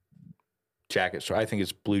jacket. So I think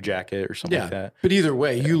it's Blue Jacket or something like that. But either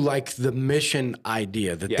way, you like the mission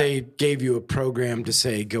idea that they gave you a program to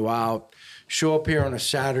say, go out, show up here on a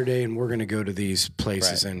Saturday, and we're going to go to these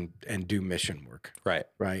places and do mission work. Right.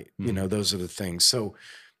 Right. You know, those are the things. So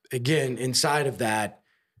again, inside of that,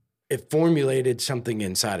 it formulated something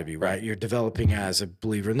inside of you, right? You're developing as a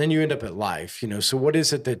believer, and then you end up at life, you know. So what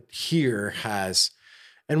is it that here has,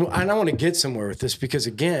 and I want to get somewhere with this because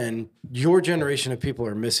again, your generation of people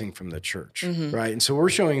are missing from the church, right? And so we're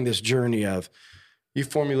showing this journey of you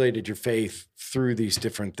formulated your faith through these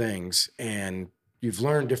different things and you've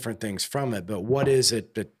learned different things from it, but what is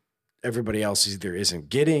it that everybody else either isn't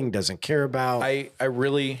getting, doesn't care about? I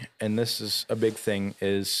really, and this is a big thing,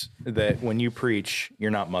 is that when you preach, you're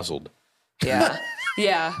not muzzled. Yeah.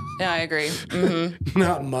 Yeah, I agree.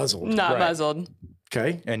 Not muzzled. Not muzzled.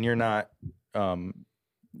 Okay. And you're not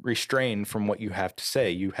restrained from what you have to say.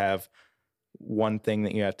 You have one thing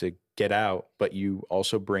that you have to get out, but you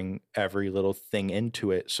also bring every little thing into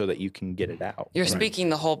it so that you can get it out. You're speaking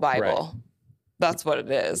the whole Bible. That's what it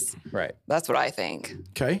is. Right. That's what I think.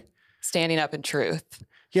 Okay. Standing up in truth.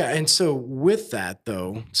 Yeah. And so with that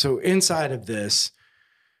though, so inside of this,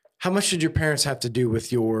 how much did your parents have to do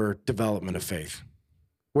with your development of faith?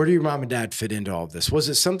 Where do your mom and dad fit into all of this? Was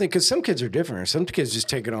it something, because some kids are different. Some kids just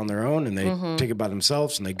take it on their own and they take it by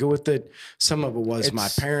themselves and they go with it. Some of it was my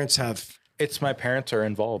parents have. It's my parents are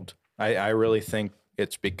involved. I really think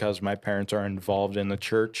it's because my parents are involved in the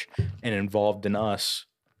church and involved in us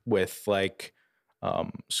with like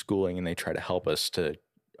schooling, and they try to help us to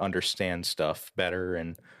understand stuff better.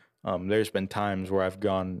 And there's been times where I've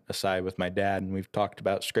gone aside with my dad and we've talked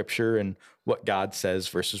about scripture and what God says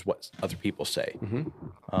versus what other people say.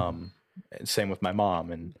 Same with my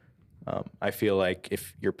mom. And I feel like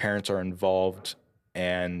if your parents are involved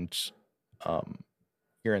and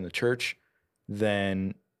you're in the church,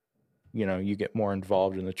 then, you know, you get more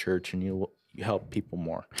involved in the church and you help people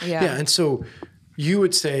more. Yeah. And so you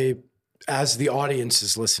would say, as the audience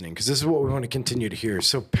is listening, because this is what we want to continue to hear.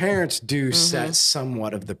 So parents do set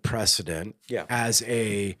somewhat of the precedent as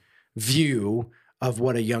a view of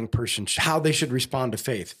what a young person, how they should respond to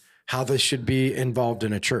faith. how this should be involved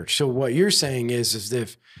in a church. So what you're saying is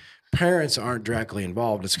if parents aren't directly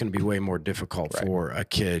involved, it's going to be way more difficult for a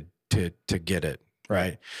kid to get it,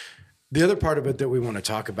 right? The other part of it that we want to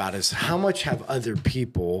talk about is how much have other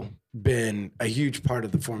people been a huge part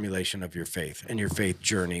of the formulation of your faith and your faith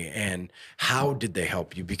journey, and how did they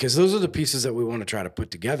help you? Because those are the pieces that we want to try to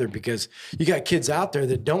put together, because you got kids out there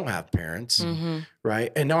that don't have parents,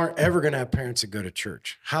 right? And aren't ever going to have parents that go to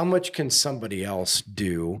church. How much can somebody else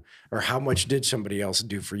do, or how much did somebody else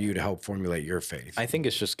do for you to help formulate your faith? I think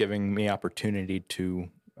it's just giving me opportunity to,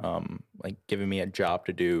 like giving me a job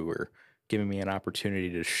to do, or giving me an opportunity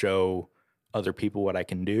to show other people what I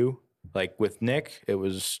can do. Like with Nick, it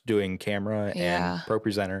was doing camera and pro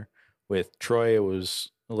presenter. With Troy, it was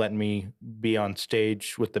letting me be on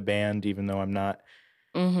stage with the band, even though I'm not,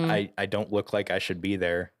 I don't look like I should be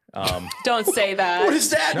there. Don't say that. What does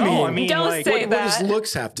that mean? No, I mean, Don't like, say what does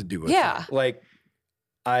looks have to do with it? Like,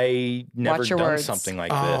 I never Watch your done words. something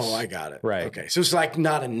like this. Oh, I got it. Right. Okay. So it's like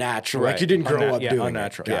not a natural, like you didn't grow up doing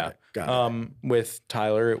unnatural. it. Got it. With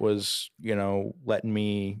Tyler, it was, letting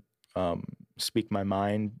me speak my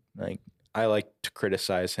mind. Like, I like to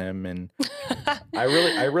criticize him, and I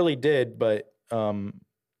really did, but I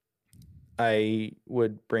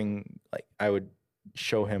would I would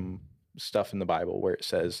show him stuff in the Bible where it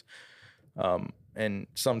says, and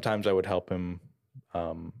sometimes I would help him.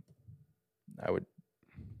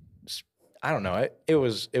 I don't know. It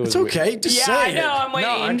was. It's okay. Weird. Just say I it. know. I'm waiting.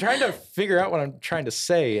 No, I'm trying to figure out what I'm trying to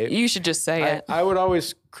say. You should just say it. I would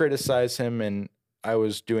always criticize him, and I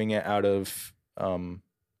was doing it out of out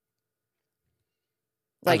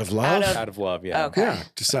of love? Out of love, yeah. Okay. Yeah.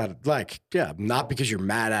 Just out of not because you're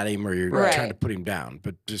mad at him or you're trying to put him down,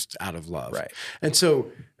 but just out of love. Right. And so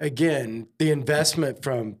again, the investment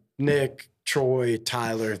from Nick, Troy,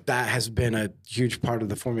 Tyler, that has been a huge part of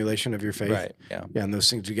the formulation of your faith. Right. Yeah. Yeah. And those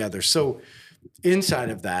things together. So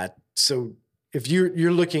inside of that, so if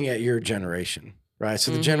you're looking at your generation, right?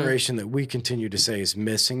 So the generation that we continue to say is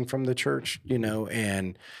missing from the church,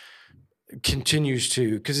 and continues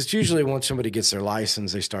to, because it's usually once somebody gets their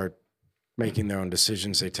license, they start making their own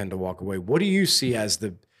decisions, they tend to walk away. What do you see as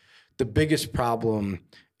the biggest problem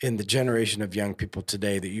in the generation of young people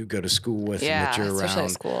today that you go to school with and that you're especially around?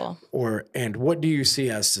 at school. And what do you see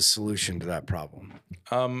as the solution to that problem?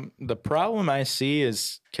 The problem I see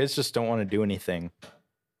is kids just don't want to do anything.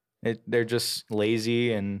 They're just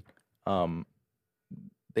lazy, and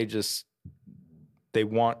they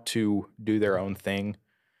want to do their own thing.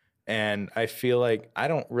 And I feel like I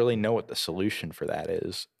don't really know what the solution for that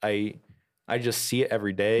is. I just see it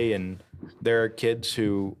every day, and there are kids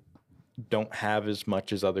who don't have as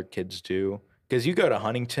much as other kids do. Because you go to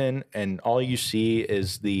Huntington, and all you see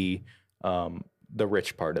is the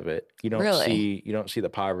rich part of it. You don't see the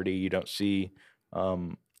poverty. You don't see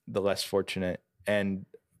the less fortunate. And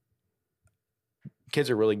kids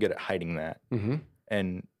are really good at hiding that,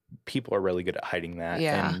 and people are really good at hiding that.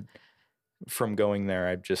 Yeah. And from going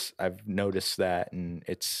there, I've noticed that, and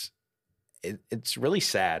it's really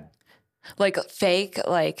sad. Like fake,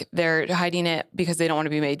 like they're hiding it because they don't want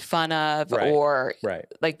to be made fun of, or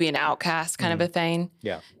like be an outcast kind of a thing.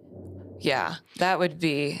 Yeah. Yeah. That would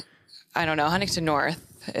be, I don't know. Huntington North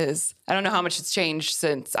I don't know how much it's changed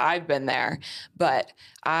since I've been there, but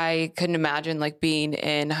I couldn't imagine like being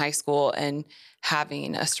in high school and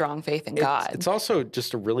having a strong faith in God. It's also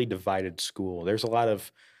just a really divided school. There's a lot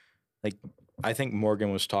of, like, I think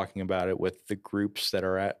Morgan was talking about it with the groups that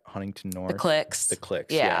are at Huntington North. The cliques.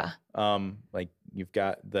 Yeah. Like you've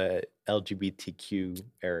got the LGBTQ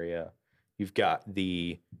area. You've got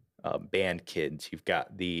the band kids. You've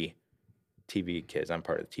got the TV kids. I'm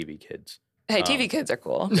part of the TV kids. Hey, TV kids are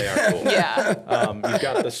cool. They are cool. Yeah. You've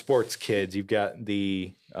got the sports kids. You've got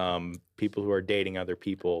the people who are dating other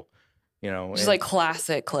people, Just like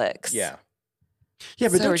classic cliques. Yeah. Yeah,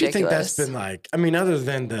 but So don't you think ridiculous. that's been like, I mean, other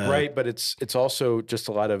than the Right, but it's also just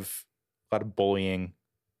a lot of bullying,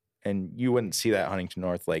 and you wouldn't see that at Huntington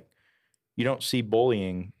North. Like, you don't see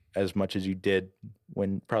bullying as much as you did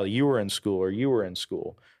when probably you were in school or you were in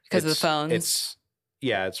school Because of the phones.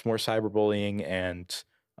 It's more cyberbullying and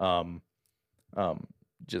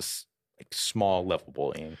just like small level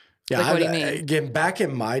bullying. Yeah, Like, what do you mean? Again, back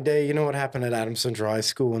in my day, you know what happened at Adams Central High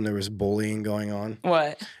School when there was bullying going on?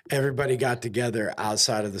 What? Everybody got together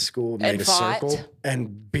outside of the school, And made a fought? circle,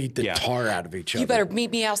 and beat the tar out of each other. You better meet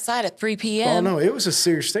me outside at 3 p.m. Oh no, it was a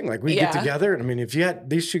serious thing. Like we get Yeah. together, and I mean, if you had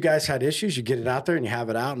these two guys had issues, you get it out there and you have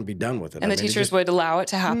it out and be done with it. And I the mean, it teachers just- would allow it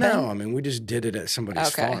to happen? No, I mean, we just did it at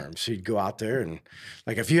somebody's Okay. farm. So you'd go out there and,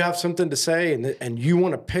 like, if you have something to say and you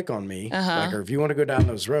want to pick on me, Uh-huh. like, or if you want to go down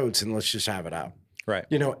those roads, then let's just have it out. Right.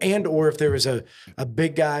 You know, and or if there was a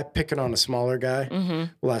big guy picking on a smaller guy,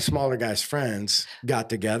 well, that smaller guy's friends got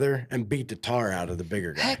together and beat the tar out of the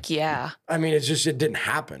bigger guy. Heck yeah. I mean, it didn't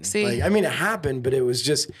happen. See? Like, I mean, it happened, but it was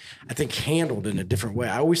just, I think, handled in a different way.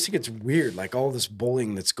 I always think it's weird, like all this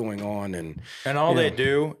bullying that's going on. And all they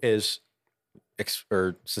do is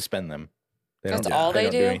suspend them. That's all they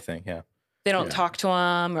don't do? do anything. Yeah. They don't talk to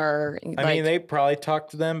them or I mean, they probably talk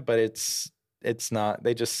to them, but it's not,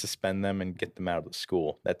 they just suspend them and get them out of the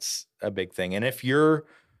school. That's a big thing. And if you're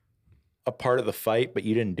a part of the fight, but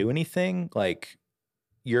you didn't do anything, like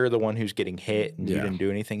you're the one who's getting hit and you didn't do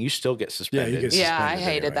anything, you still get suspended. Yeah, you get suspended I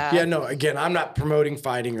hated anyway. that. Yeah, no, again, I'm not promoting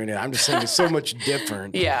fighting or anything. I'm just saying it's so much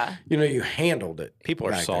different. Yeah. You know, you handled it. People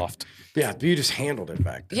are soft. Yeah, you just handled it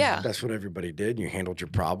back then. Yeah. That's what everybody did. You handled your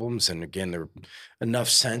problems. And again, there were enough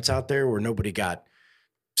sense out there where nobody got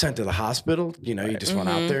sent to the hospital. You know, you just went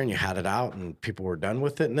out there and you had it out and people were done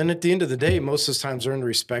with it. And then at the end of the day, most of the times they're in the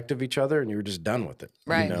respect of each other and you were just done with it.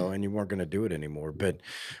 Right. You know, and you weren't going to do it anymore. But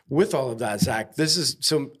with all of that, Zach, this is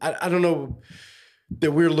so, I don't know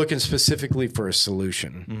that we're looking specifically for a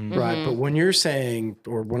solution, right? But when you're saying,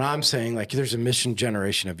 or when I'm saying, like, there's a mission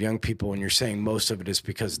generation of young people and you're saying most of it is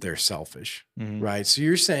because they're selfish, right? So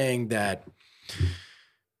you're saying that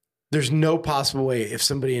there's no possible way if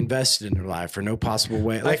somebody invested in their life or no possible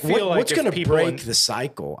way. Like, what's going to break the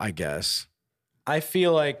cycle, I guess? I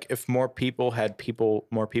feel like if more people had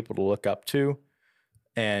more people to look up to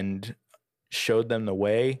and showed them the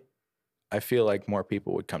way, I feel like more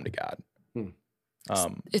people would come to God.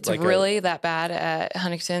 It's like really that bad at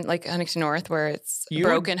Huntington, like Huntington North, where it's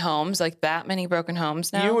broken homes, like that many broken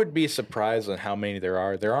homes now? You would be surprised on how many there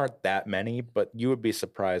are. There aren't that many, but you would be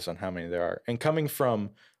surprised on how many there are. And coming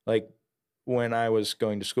from, like, when I was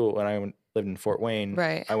going to school, when I lived in Fort Wayne,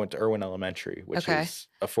 I went to Irwin Elementary, which is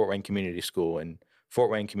a Fort Wayne community school. And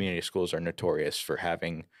Fort Wayne community schools are notorious for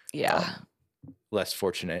having less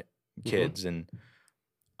fortunate kids. And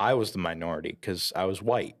I was the minority because I was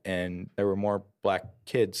white and there were more black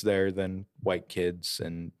kids there than white kids.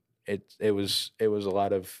 And it was a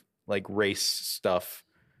lot of like race stuff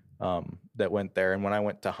that went there. And when I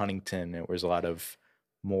went to Huntington, it was a lot of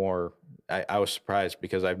more, I was surprised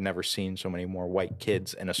because I've never seen so many more white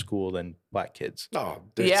kids in a school than black kids. Oh,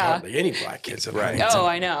 there's hardly any black kids in Huntington. Oh,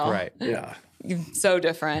 I know. Right. Yeah. So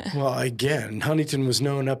different. Well, again, Huntington was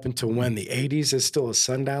known up until when? The 80s is still a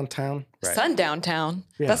sundown town? Right. Sundown town.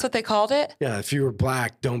 Yeah. That's what they called it? Yeah, if you were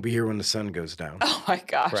black, don't be here when the sun goes down. Oh, my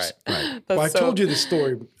gosh. Right. Well, I told you the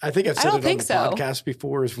story. I think I've said it on the so. podcast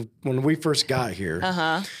before. Is when we first got here,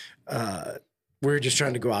 we were just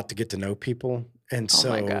trying to go out to get to know people. And so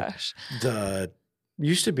my gosh.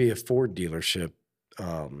 Used to be a Ford dealership,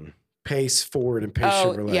 Pace Ford and Pace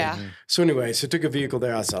Chevrolet. Yeah. So anyway, so I took a vehicle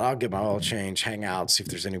there. I said, I'll get my oil change, hang out, see if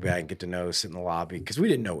there's anybody I can get to know, sit in the lobby. Because we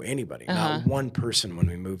didn't know anybody, not one person when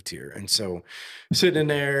we moved here. And so sitting in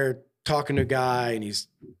there, talking to a guy, and he's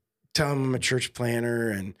telling him I'm a church planner.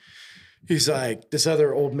 And he's like, this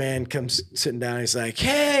other old man comes sitting down. He's like,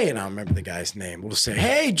 hey, and I don't remember the guy's name. We'll say,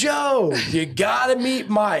 hey, Joe, you got to meet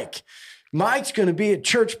Mike. Mike's going to be a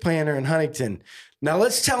church planner in Huntington. Now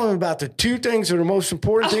let's tell him about the two things that are most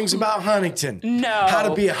important things about Huntington. No. How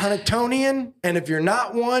to be a Huntingtonian, and if you're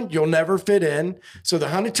not one, you'll never fit in. So the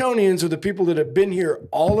Huntingtonians are the people that have been here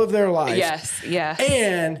all of their life. Yes, yeah.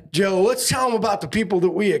 And Joe, let's tell him about the people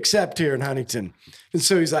that we accept here in Huntington. And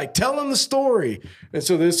so he's like, tell him the story. And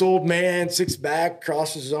so this old man sits back,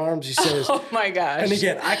 crosses his arms. He says, oh my gosh. and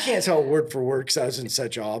again, I can't tell word for word because I was in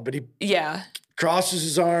such awe, but he crosses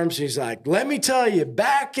his arms. He's like, let me tell you,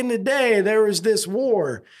 back in the day, there was this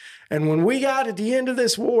war. And when we got at the end of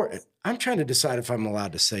this war, I'm trying to decide if I'm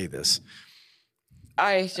allowed to say this.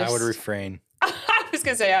 I would refrain. I was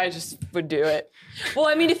going to say, I just would do it. Well,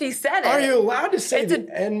 I mean, if he said it. Are you allowed to say the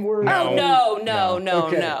N word? Oh,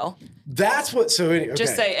 no. That's what, so anyway.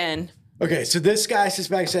 Just say N. Okay, so this guy sits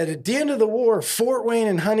back and said, at the end of the war, Fort Wayne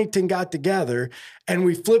and Huntington got together and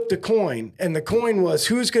we flipped a coin. And the coin was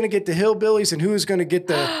who's going to get the hillbillies and who's going to get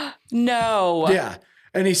the... No. Yeah.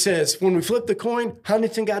 And he says, when we flipped the coin,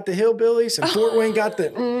 Huntington got the hillbillies and Fort Wayne got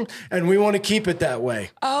the and we want to keep it that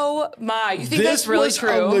way. Oh, my. You think that's really true?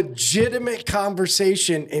 This was a legitimate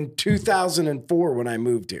conversation in 2004 when I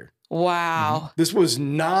moved here. Wow. This was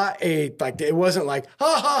not it wasn't like,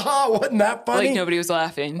 ha, ha, ha, wasn't that funny? Like nobody was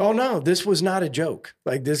laughing. Oh, no, this was not a joke.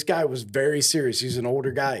 Like this guy was very serious. He's an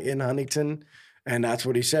older guy in Huntington, and that's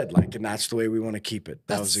what he said. Like, and that's the way we want to keep it.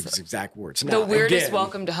 That was his exact words. Now, the weirdest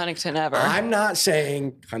welcome to Huntington ever. I'm not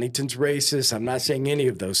saying Huntington's racist. I'm not saying any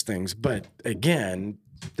of those things. But again,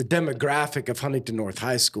 the demographic of Huntington North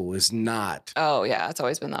High School is not. Oh yeah, it's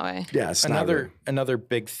always been that way. Yeah, it's another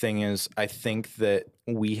big thing is I think that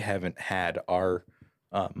we haven't had our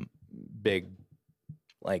big,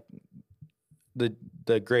 like the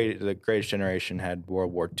greatest generation had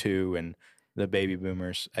World War II, and the baby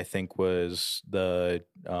boomers I think was the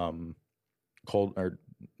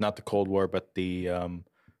not the Cold War, but the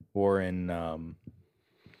war in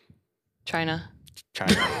China.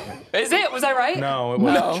 Is it? Was I right? No, it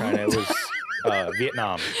wasn't China. It was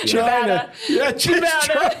Vietnam. China. Yeah,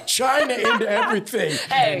 China into everything.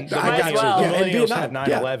 Hey, I got well. you. Yeah, Millennials had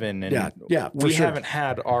 9/11, and we haven't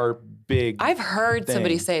had our big. I've heard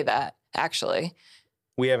somebody say that actually.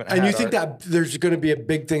 We haven't. And you think that there's going to be a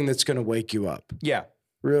big thing that's going to wake you up? Yeah.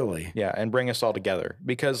 Really? Yeah, and bring us all together.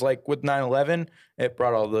 Because like with 9/11, it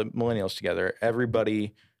brought all the millennials together.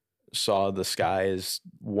 Everybody saw the sky as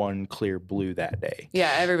one clear blue that day.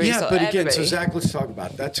 Yeah, everybody saw. But again, so Zach, let's talk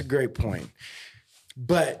about it. That's a great point.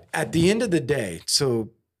 But at the end of the day,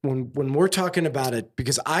 so when we're talking about it,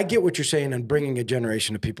 because I get what you're saying and bringing a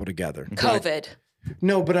generation of people together. COVID.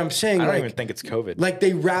 No, but I'm saying I don't even think it's COVID. Like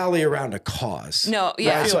they rally around a cause. No,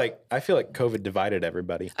 yeah. I feel like COVID divided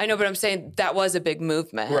everybody. I know, but I'm saying that was a big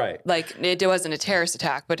movement. Right. Like it wasn't a terrorist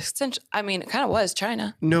attack, but essentially, I mean, it kind of was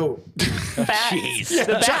China. No. Bats. Yeah,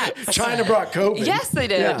 The bats. China brought COVID. Yes, they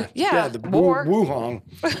did. Yeah. The War. Wuhan,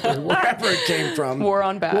 wherever it came from. War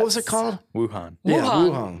on bats. What was it called? Wuhan. Yeah,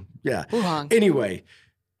 Wuhan. Wuhan. Yeah. Wuhan. Anyway,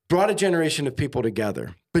 brought a generation of people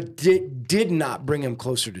together, but did not bring them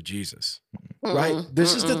closer to Jesus. Right?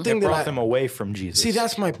 This is the thing that brought them away from Jesus. See,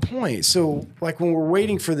 that's my point. So, like when we're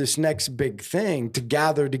waiting for this next big thing to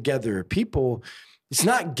gather together people, it's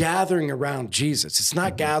not gathering around Jesus. It's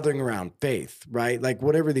not gathering around faith, right? Like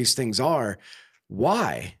whatever these things are.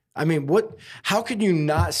 Why? I mean, how can you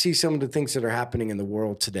not see some of the things that are happening in the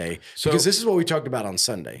world today? Because this is what we talked about on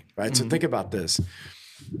Sunday, right? So think about this.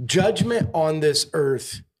 Judgment on this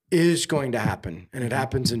earth is going to happen, and it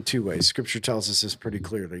happens in two ways. Scripture tells us this pretty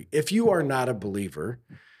clearly. If you are not a believer,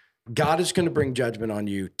 God is going to bring judgment on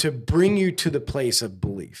you to bring you to the place of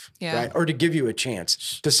belief, right? Or to give you a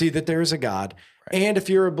chance to see that there is a God. Right. And if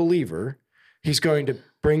you're a believer, he's going to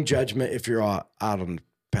bring judgment if you're out on the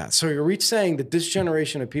path. So are we saying that this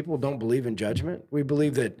generation of people don't believe in judgment? We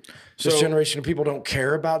believe that this generation of people don't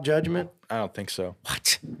care about judgment? I don't think so.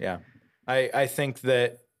 What? Yeah. I think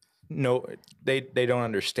that no, they don't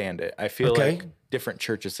understand it. I feel like different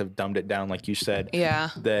churches have dumbed it down, like you said.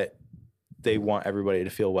 Yeah. That they want everybody to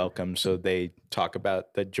feel welcome, so they talk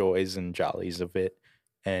about the joys and jollies of it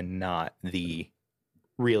and not the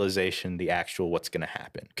realization, the actual what's going to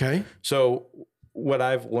happen. Okay. So what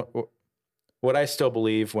I still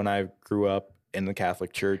believe when I grew up in the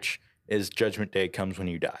Catholic Church is Judgment Day comes when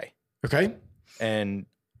you die. Okay. And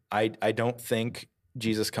I don't think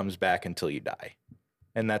Jesus comes back until you die.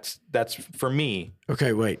 And that's for me.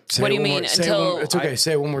 Okay, wait. What do you mean? It's okay.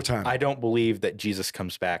 Say it one more time. I don't believe that Jesus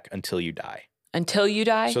comes back until you die. Until you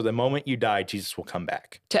die? So the moment you die, Jesus will come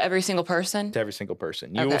back. To every single person? To every single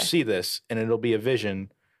person. You will see this, and it'll be a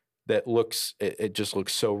vision that it just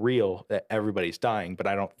looks so real that everybody's dying. But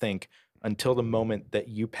I don't think until the moment that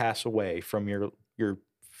you pass away from your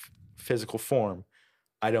physical form,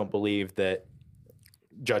 I don't believe that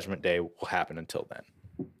Judgment Day will happen until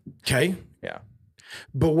then. Okay. Yeah.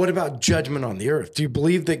 But what about judgment on the earth? Do you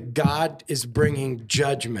believe that God is bringing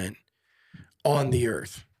judgment on the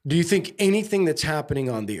earth? Do you think anything that's happening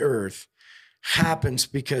on the earth happens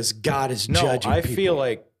because God is judging people?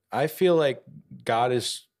 I feel like God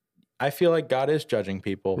is judging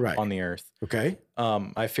people on the earth. Okay.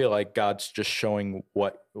 I feel like God's just showing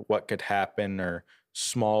what could happen or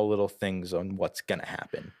small little things on what's going to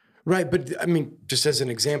happen. Right. But I mean, just as an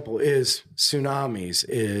example, is tsunamis,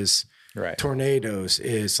 is tornadoes,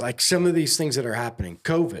 is like some of these things that are happening,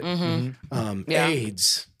 COVID,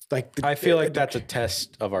 AIDS. I feel like that's a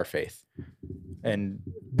test of our faith. And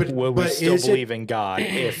will we still believe in God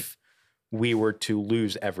if we were to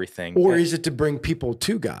lose everything? Or is it to bring people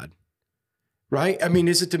to God? Right? I mean,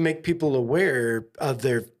 is it to make people aware of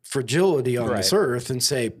their fragility on this earth and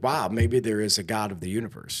say, wow, maybe there is a God of the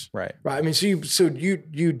universe? Right. Right. I mean, so you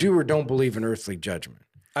do or don't believe in earthly judgment?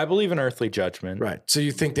 I believe in earthly judgment. Right. So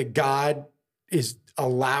you think that God is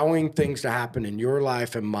allowing things to happen in your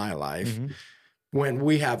life and my life when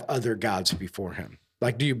we have other gods before him?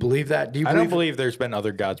 Like, do you believe that? I don't believe there's been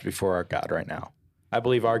other gods before our God right now. I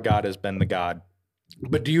believe our God has been the God.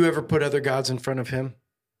 But do you ever put other gods in front of him?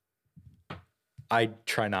 I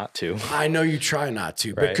try not to. I know you try not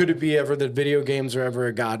to, but could it be ever that video games are ever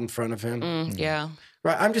a god in front of him? Yeah.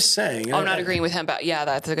 Right. I'm just saying. I'm not agreeing with him, but yeah,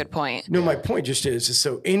 that's a good point. No, my point just is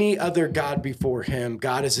so any other God before him,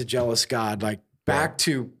 God is a jealous God. Like back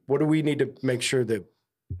to what do we need to make sure that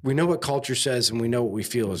we know what culture says and we know what we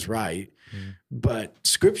feel is right. But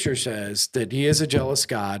scripture says that he is a jealous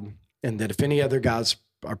God and that if any other gods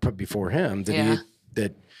are put before him,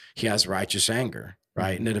 that he has righteous anger.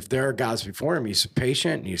 Right. And that if there are gods before him, he's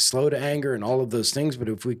patient and he's slow to anger and all of those things. But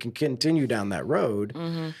if we can continue down that road,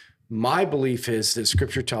 my belief is that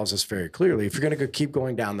scripture tells us very clearly, if you're going to keep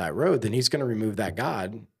going down that road, then he's going to remove that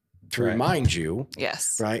God to remind you.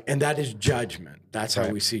 Yes. Right. And that is judgment. That's how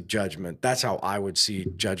we see judgment. That's how I would see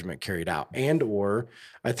judgment carried out. And, or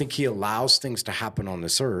I think he allows things to happen on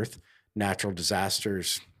this earth, natural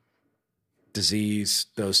disasters, disease,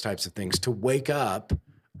 those types of things, to wake up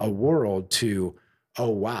a world to, oh,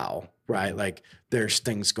 wow. Right. Like there's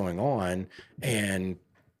things going on and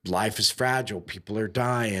life is fragile. People are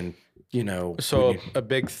dying, you know. So a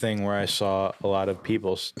big thing where I saw a lot of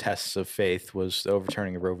people's tests of faith was the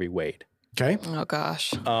overturning of Roe v. Wade. Okay. Oh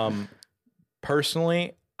gosh.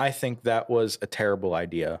 Personally, I think that was a terrible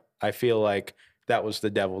idea. I feel like that was the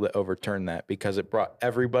devil that overturned that because it brought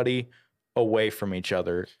everybody away from each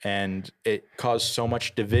other and it caused so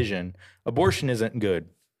much division. Abortion isn't good.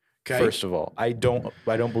 Okay. First of all, I don't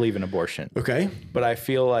believe in abortion. Okay. But I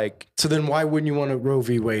feel like. So then why wouldn't you want a Roe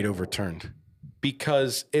v. Wade overturned?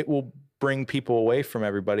 Because it will bring people away from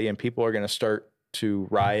everybody and people are going to start to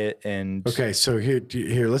riot and. Okay. So here,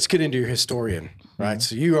 let's get into your historian, right?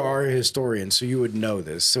 So you are a historian, so you would know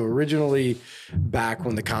this. So originally back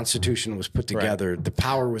when the Constitution was put together, the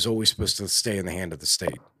power was always supposed to stay in the hand of the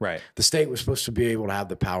state. Right. The state was supposed to be able to have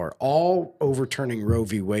the power. All overturning Roe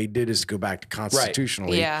v. Wade did is go back to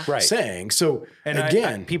constitutionally saying. So and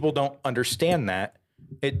again, people don't understand that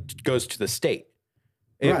it goes to the state.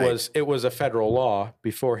 It was a federal law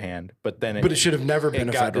beforehand, but then it should have never been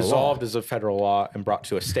a federal law. It got dissolved as a federal law and brought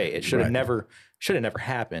to a state. It should have never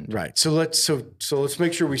happened. Right. So let's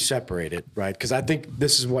make sure we separate it, right? Because I think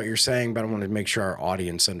this is what you're saying, but I want to make sure our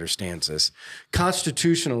audience understands this.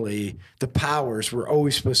 Constitutionally, the powers were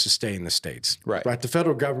always supposed to stay in the states. Right. The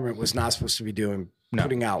federal government was not supposed to be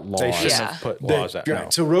putting out laws. They shouldn't have put laws out.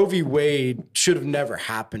 Right. So Roe v. Wade should have never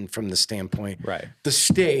happened from the standpoint. Right. The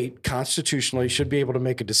state constitutionally should be able to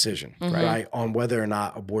make a decision, right, on whether or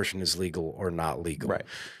not abortion is legal or not legal. Right.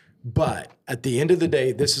 But at the end of the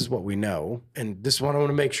day, this is what we know, and this is what I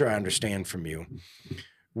want to make sure I understand from you.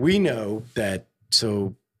 We know that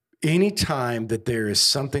so anytime that there is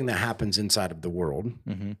something that happens inside of the world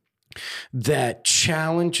that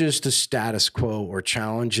challenges the status quo or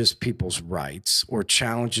challenges people's rights or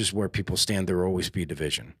challenges where people stand, there will always be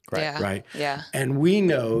division. Right. Yeah. Right. Yeah. And we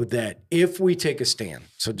know that if we take a stand,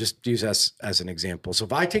 so just use us as an example. So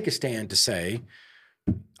if I take a stand to say,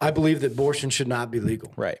 I believe that abortion should not be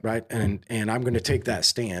legal. Right. Right. And I'm going to take that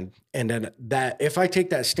stand. And then that if I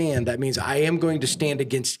take that stand, that means I am going to stand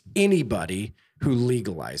against anybody who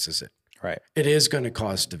legalizes it. Right. It is going to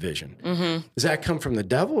cause division. Does that come from the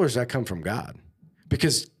devil or does that come from God?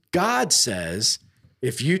 Because God says,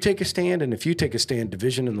 if you take a stand and if you take a stand,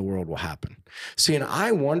 division in the world will happen. See, and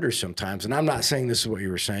I wonder sometimes, and I'm not saying this is what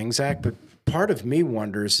you were saying, Zach, but part of me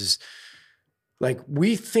wonders is, like,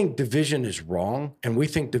 we think division is wrong and we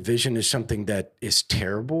think division is something that is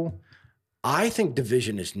terrible. I think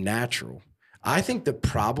division is natural. I think the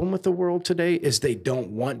problem with the world today is they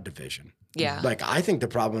don't want division. Yeah. Like, I think the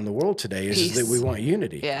problem in the world today is that we want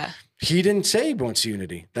unity. Yeah. He didn't say he wants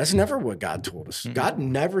unity. That's never what God told us. God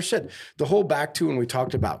never said. The whole back to when we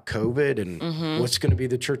talked about COVID and what's going to be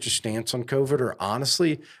the church's stance on COVID, or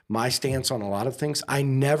honestly, my stance on a lot of things, I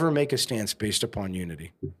never make a stance based upon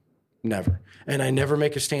unity. Never. And I never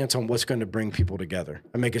make a stance on what's going to bring people together.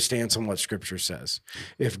 I make a stance on what Scripture says.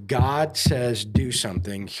 If God says do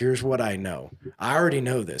something, here's what I know. I already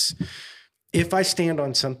know this. If I stand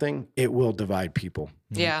on something, it will divide people.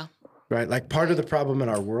 Yeah. Right? Like, part of the problem in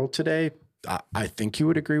our world today, I think you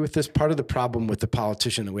would agree with this, part of the problem with the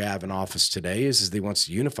politician that we have in office today is that he wants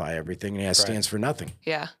to unify everything and he stands for nothing.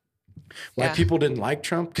 Yeah. Why people didn't like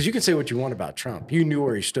Trump? Because you can say what you want about Trump. You knew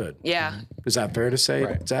where he stood. Yeah. Is that fair to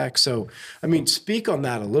say, Zach? So, I mean, speak on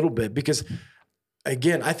that a little bit, because,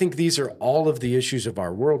 again, I think these are all of the issues of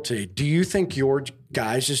our world today. Do you think your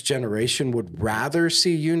guys' generation would rather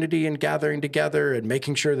see unity and gathering together and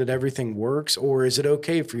making sure that everything works? Or is it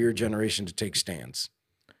okay for your generation to take stands?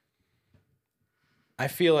 I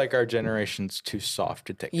feel like our generation's too soft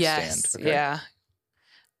to take a stand. Okay? Yeah.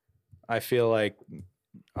 I feel like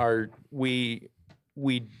we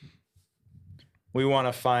want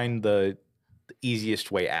to find the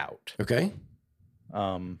easiest way out. Okay.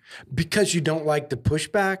 Because you don't like the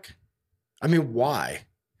pushback? I mean, why?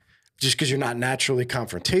 Just because you're not naturally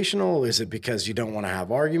confrontational? Is it because you don't want to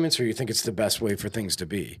have arguments, or you think it's the best way for things to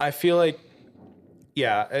be? I feel like,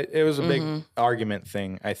 yeah, it was a big argument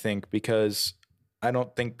thing, I think, because I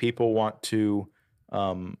don't think people want to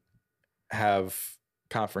have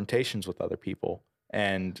confrontations with other people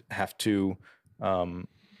and have to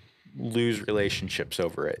lose relationships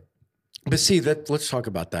over it. But see, let's talk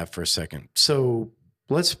about that for a second. So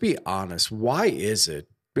let's be honest. Why is it?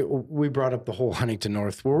 We brought up the whole Huntington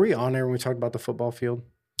North. Were we on there when we talked about the football field?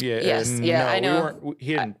 Yeah. Yes. Yeah, I know.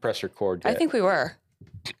 He didn't press record yet. I think we were.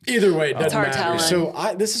 Either way, it doesn't hard matter. telling.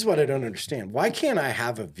 So this is what I don't understand. Why can't I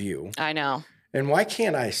have a view? I know. And why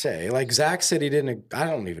can't I say, like Zach said, he didn't? I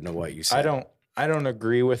don't even know what you said. I don't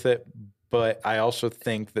agree with it, but I also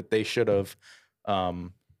think that they should have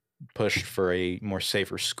pushed for a more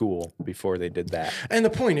safer school before they did that. And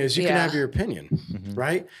the point is, you can have your opinion,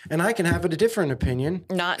 right? And I can have a different opinion.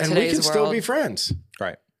 Not and today's we can still be friends.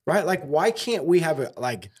 Right. Right? Like, why can't we have a,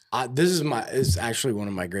 like, this is actually one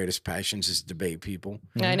of my greatest passions is debate people.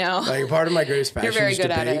 I know. Like, part of my greatest passion You're very is good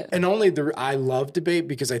debate. at it. And I love debate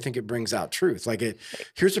because I think it brings out truth. Like,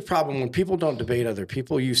 here's the problem. When people don't debate other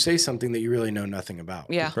people, you say something that you really know nothing about.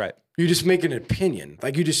 Yeah. Right. You just make an opinion.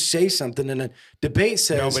 Like, you just say something, and a debate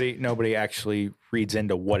says... Nobody actually reads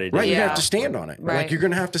into what it is. Right, you have to stand on it. Right. Like, you're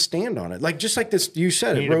going to have to stand on it. Like, just like this, you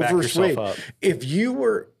said You it, need to Roe back versus yourself Wade. up. If you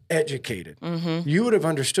were educated, you would have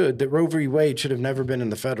understood that Roe v. Wade should have never been in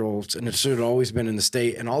the federals, and it should have always been in the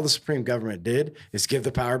state. And all the Supreme government did is give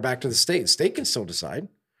the power back to the state. The state can still decide.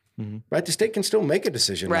 Right? The state can still make a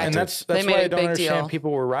decision. Right. And that's They why made I a don't big understand deal.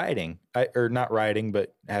 people were rioting, or not rioting,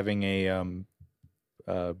 but having a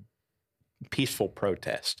peaceful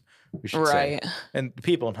protest. We should say. Right. And the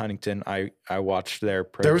people in Huntington, I watched their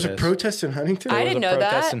protest. There was a protest in Huntington? I There was didn't a know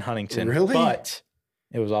protest that. in Huntington. Really? But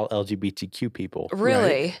it was all LGBTQ people.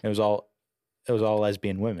 Really? It was all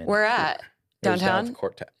lesbian women. Where at? It was down Downtown?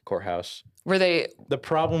 at the courthouse. Were they The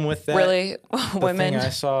problem with that, really the women? thing I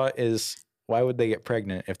saw is, why would they get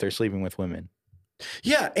pregnant if they're sleeping with women?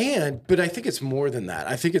 Yeah, but I think it's more than that.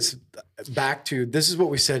 I think it's back to, this is what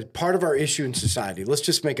we said, part of our issue in society. Let's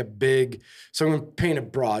just make so I'm going to paint a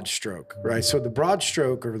broad stroke, right? So the broad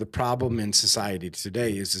stroke, or the problem in society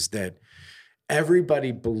today is that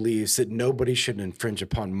everybody believes that nobody should infringe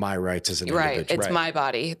upon my rights as an Right. individual. It's my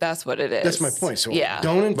body. That's what it is. That's my point. So yeah.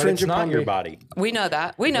 don't But infringe it's not upon your me. body. We know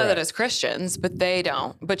that. We know that Right. as Christians, but they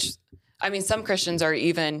don't. Which, I mean, some Christians are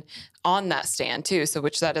even on that stand too. So,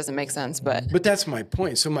 which that doesn't make sense. But That's my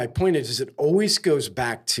point. So my point is it always goes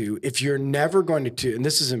back to, if you're never going to, and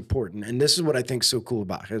this is important, and this is what I think is so cool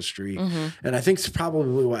about history, and I think it's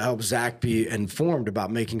probably what helps Zach be informed about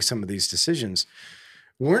making some of these decisions.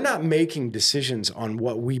 We're not making decisions on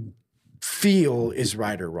what we feel is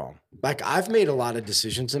right or wrong. Like, I've made a lot of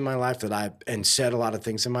decisions in my life and said a lot of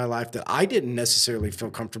things in my life that I didn't necessarily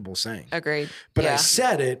feel comfortable saying. agreed. But yeah. I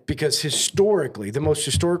said it because historically, the most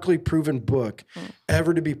historically proven book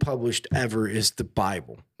ever to be published ever is the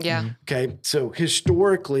Bible. Yeah. Okay. So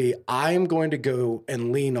historically, I am going to go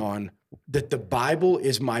and lean on that the Bible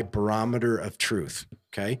is my barometer of truth.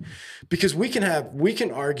 Okay. Because we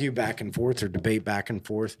can argue back and forth or debate back and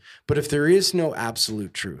forth, but if there is no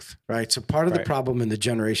absolute truth, right? So part of the problem in the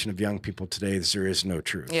generation of young people today is there is no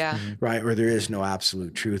truth. Yeah. Right. Or there is no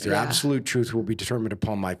absolute truth. Or Yeah. absolute truth will be determined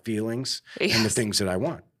upon my feelings and the Yes. things that I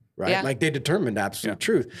want. Right. Yeah. Like, they determined absolute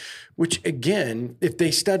truth, which, again, if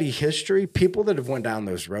they study history, people that have went down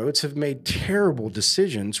those roads have made terrible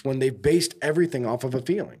decisions when they've based everything off of a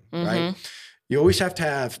feeling. Right. You always have to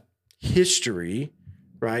have history,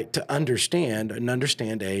 right, to understand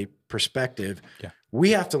a perspective. Yeah.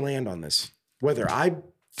 We have to land on this, whether I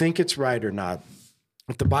think it's right or not.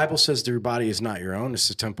 If the Bible says your body is not your own, it's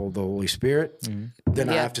the temple of the Holy Spirit, then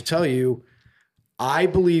I have to tell you, I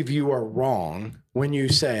believe you are wrong when you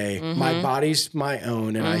say my body's my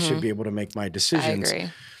own and I should be able to make my decisions. I agree.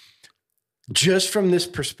 Just from this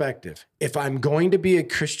perspective, if I'm going to be a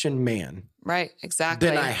Christian man, Right. Exactly.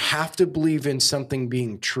 then I have to believe in something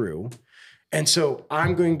being true. And so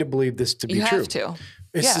I'm going to believe this to be you true. have to.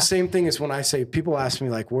 It's Yeah. the same thing as when I say, people ask me,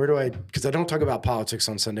 like, because I don't talk about politics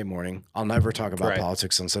on Sunday morning. I'll never talk about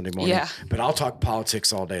politics on Sunday morning, Yeah. but I'll talk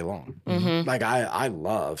politics all day long. Like, I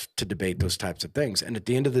love to debate those types of things. And at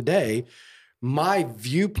the end of the day, my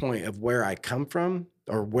viewpoint of where I come from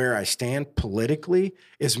or where I stand politically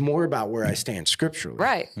is more about where I stand scripturally.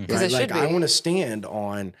 Right. Because it Like, should be. I want to stand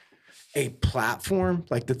on a platform.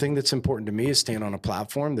 Like, the thing that's important to me is stand on a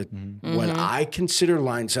platform that what I consider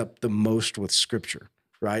lines up the most with scripture.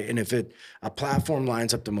 Right. And if a platform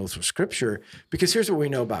lines up the most with scripture, because here's what we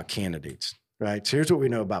know about candidates, right? So here's what we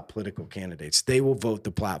know about political candidates. They will vote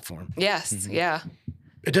the platform. Yes. Yeah.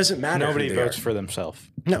 It doesn't matter. Nobody votes for themselves.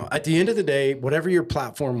 No, at the end of the day, whatever your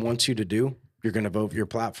platform wants you to do, you're going to vote for your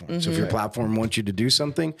platform. So if your platform wants you to do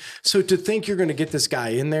something, so to think you're going to get this guy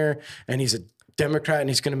in there and he's a Democrat and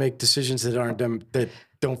he's going to make decisions that that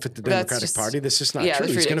don't fit the Democratic Party, that's just not true.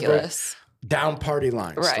 He's going to vote down party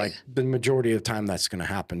lines. Right. Like the majority of the time that's going to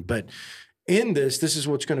happen. But in this is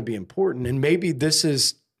what's going to be important. And maybe this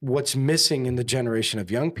is what's missing in the generation of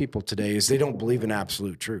young people today is they don't believe in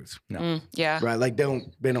absolute truth. No. Yeah. Right. Like they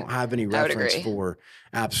don't have any reference for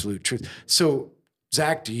absolute truth. So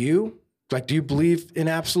Zach, do you believe in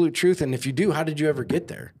absolute truth? And if you do, how did you ever get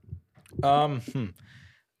there?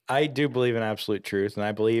 I do believe in absolute truth, and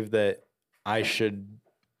I believe that I should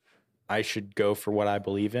go for what I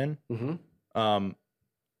believe in. Mm-hmm.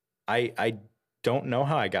 I don't know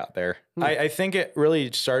how I got there. I think it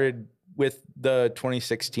really started with the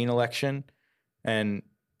 2016 election, and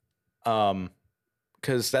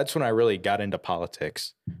because that's when I really got into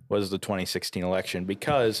politics, was the 2016 election,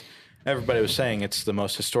 because everybody was saying it's the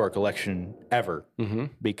most historic election ever,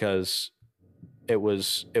 because it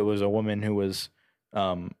was a woman who was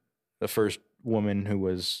the first woman who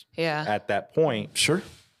was at that point. Sure.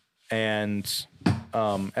 And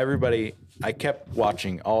everybody, I kept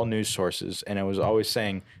watching all news sources, and it was always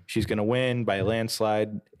saying she's going to win by a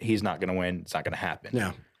landslide. He's not going to win. It's not going to happen.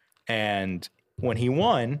 Yeah. And when he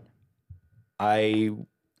won,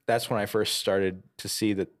 that's when I first started to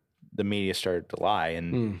see that the media started to lie,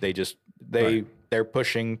 and they're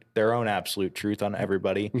pushing their own absolute truth on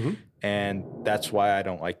everybody. And that's why I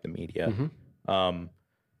don't like the media.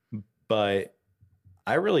 But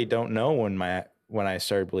I really don't know when I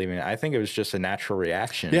started believing it. I think it was just a natural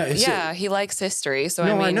reaction. Yeah, he likes history. So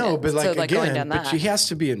no, I mean, know, but like going again, down that. he has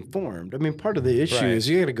to be informed. I mean, part of the issue is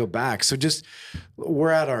you got to go back. So we're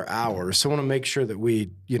at our hour. So I want to make sure that we,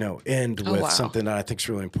 end with something that I think is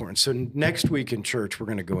really important. So next week in church, we're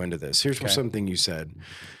going to go into this. Here's something you said.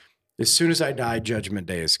 As soon as I die, judgment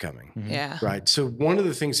day is coming. Yeah. Right. So one of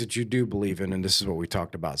the things that you do believe in, and this is what we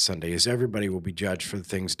talked about Sunday, is everybody will be judged for the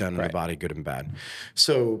things done in the body, good and bad.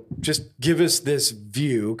 So just give us this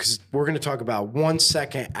view, because we're going to talk about 1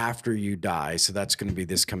 second after you die. So that's going to be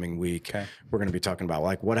this coming week. Okay. We're going to be talking about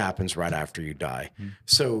like what happens right after you die.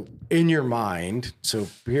 So in your mind, so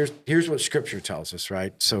here's what Scripture tells us,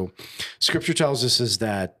 right? So Scripture tells us is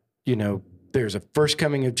that, there's a first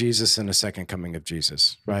coming of Jesus and a second coming of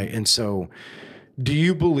Jesus, right? And so do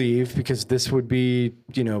you believe, because this would be,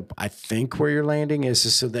 I think where you're landing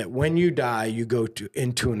is so that when you die, you go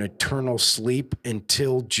into an eternal sleep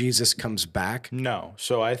until Jesus comes back? No.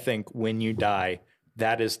 So I think when you die,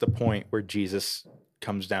 that is the point where Jesus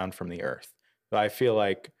comes down from the earth. So I feel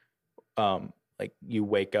like you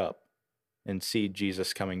wake up and see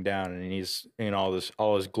Jesus coming down, and he's in all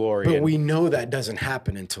his glory. But we know that doesn't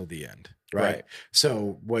happen until the end. Right.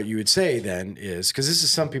 So what you would say then is, because this is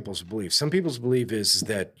some people's belief. Some people's belief is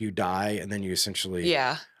that you die and then you essentially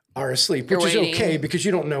are asleep, which is okay because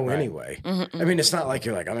you don't know anyway. I mean, it's not like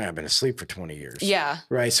you're like, I've been asleep for 20 years. Yeah.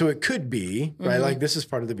 Right. So it could be, right? Like this is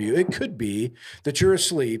part of the view. It could be that you're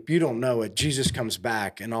asleep. You don't know it. Jesus comes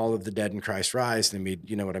back and all of the dead in Christ rise. And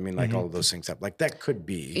you know what I mean? Like all of those things up. Like that could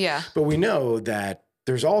be. Yeah. But we know that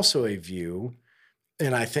there's also a view,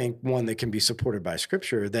 and I think one that can be supported by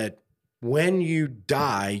Scripture, that when you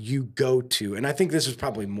die, you go to, and I think this is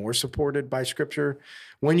probably more supported by Scripture,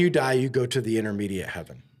 when you die, you go to the intermediate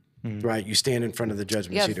heaven, right? You stand in front of the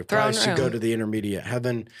judgment seat of Christ. You go to the intermediate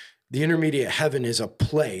heaven. The intermediate heaven is a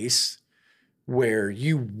place where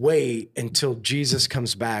you wait until Jesus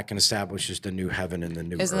comes back and establishes the new heaven and the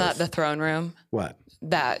new earth. Isn't that the throne room? What?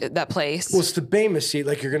 That place? Well, it's the Bema seat.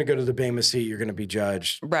 Like you're going to go to the Bema seat. You're going to be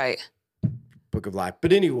judged. Right. Book of Life.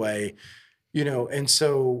 But anyway, and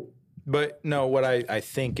so... But no, what I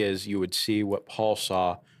think is you would see what Paul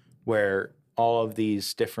saw, where all of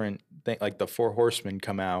these different things, like the 4 horsemen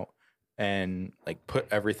come out and like put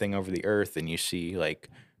everything over the earth, and you see like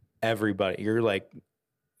everybody.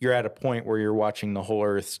 You're at a point where you're watching the whole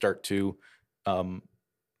earth start to kind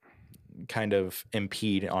of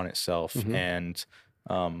impede on itself and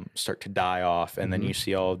start to die off, and then you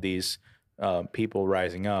see all of these people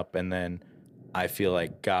rising up, and then I feel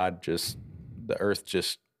like the earth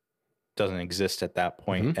just doesn't exist at that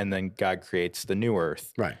point, and then God creates the new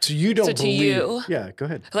earth. Right. So you don't believe. Yeah, go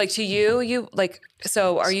ahead. Like to you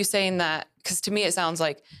so are you saying that, because to me it sounds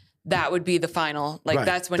like that would be the final,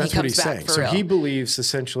 that's when he comes back saying. For real. So he believes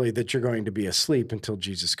essentially that you're going to be asleep until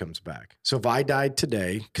Jesus comes back. So if I died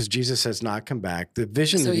today, because Jesus has not come back, the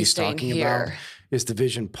vision that he's talking about is the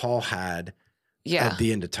vision Paul had at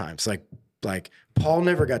the end of times. Like like Paul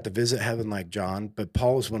never got to visit heaven like John, but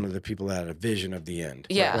Paul was one of the people that had a vision of the end.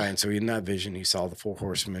 Yeah. Right. And so in that vision, he saw the 4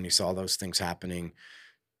 horsemen, he saw those things happening,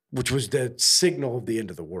 which was the signal of the end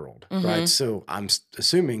of the world. Right. So I'm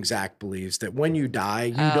assuming Zach believes that when you die,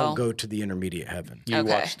 you don't go to the intermediate heaven. You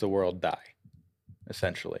watch the world die,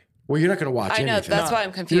 essentially. Well, you're not going to watch anything. I know, that's why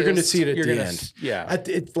I'm confused. You're going to see it at the end. Yeah.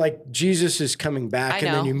 It's like Jesus is coming back,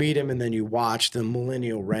 and then you meet him, and then you watch the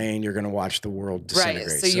millennial reign. You're going to watch the world disintegrate.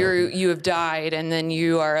 Right. So you have died, and then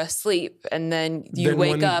you are asleep, and then you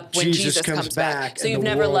wake up when Jesus comes back. So you've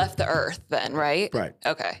never left the earth then, right? Right.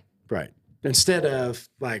 Okay. Right. Instead of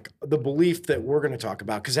like the belief that we're going to talk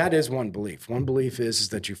about, because that is one belief. One belief is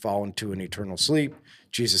that you fall into an eternal sleep.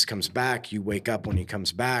 Jesus comes back. You wake up when he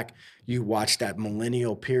comes back. You watch that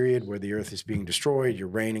millennial period where the earth is being destroyed. You're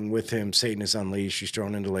reigning with him. Satan is unleashed. He's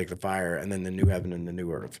thrown into the lake of fire, and then the new heaven and the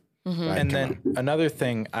new earth. Right? And then another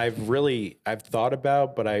thing I've thought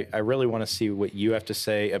about, but I really want to see what you have to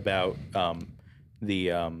say about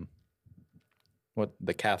the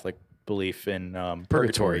Catholic belief in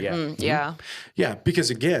purgatory. Yeah, because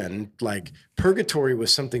again, like purgatory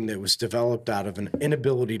was something that was developed out of an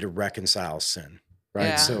inability to reconcile sin, right?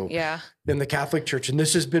 Yeah, so in the Catholic Church, and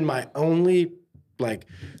this has been my only, like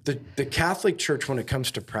the Catholic Church when it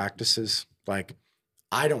comes to practices, like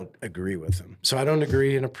I don't agree with them. So I don't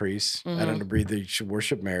agree in a priest. I don't agree that you should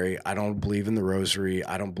worship Mary. I don't believe in the rosary.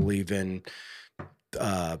 I don't believe in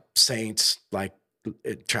saints, like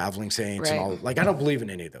traveling saints and all. Like I don't believe in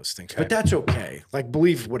any of those things, but that's okay. Like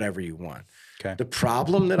believe whatever you want. Okay. The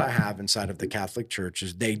problem that I have inside of the Catholic Church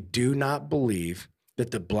is they do not believe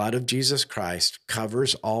that the blood of Jesus Christ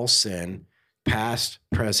covers all sin, past,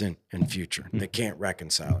 present, and future. They can't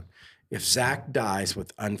reconcile it. If Zach dies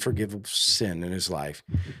with unforgivable sin in his life,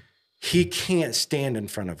 he can't stand in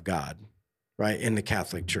front of God, right, in the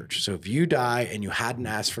Catholic Church. So if you die and you hadn't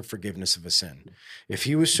asked for forgiveness of a sin, if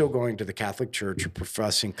he was still going to the Catholic Church or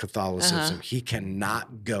professing Catholicism, he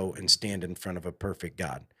cannot go and stand in front of a perfect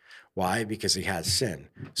God. Why? Because he has sin.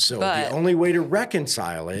 So the only way to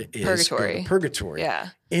reconcile it is purgatory. Yeah.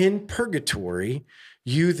 In purgatory,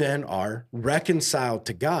 you then are reconciled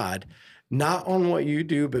to God, not on what you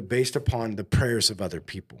do, but based upon the prayers of other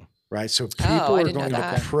people. Right. So people are going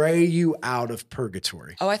to pray you out of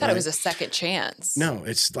purgatory. Oh, I thought it was a second chance. No,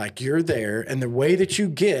 it's like you're there. And the way that you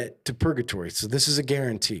get to purgatory, so this is a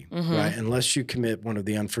guarantee, right? Unless you commit one of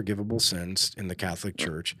the unforgivable sins in the Catholic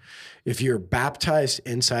Church. If you're baptized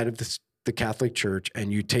inside of the Catholic Church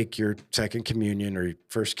and you take your second communion or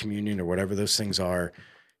first communion or whatever those things are,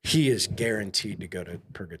 he is guaranteed to go to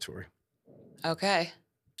purgatory. Okay.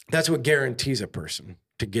 That's what guarantees a person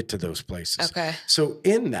to get to those places. Okay. So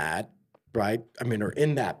in that, right, I mean, or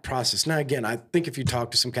in that process, now again, I think if you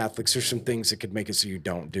talk to some Catholics, there's some things that could make it so you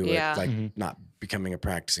don't do it, like not becoming a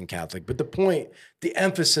practicing Catholic. But the point, the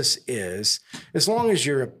emphasis is, as long as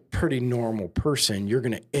you're a pretty normal person, you're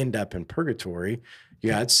going to end up in purgatory.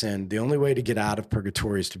 You had sin. The only way to get out of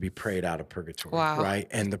purgatory is to be prayed out of purgatory, right?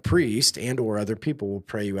 And the priest and or other people will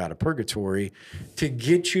pray you out of purgatory to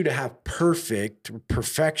get you to have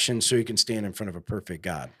perfection so you can stand in front of a perfect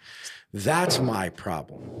God. That's my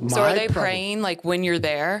problem. So are they praying like when you're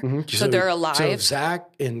there? So they're alive? So if Zach,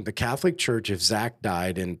 in the Catholic Church, if Zach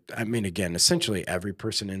died, and I mean, again, essentially every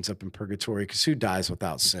person ends up in purgatory because who dies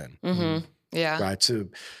without sin? Yeah. Right. So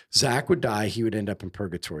Zach would die. He would end up in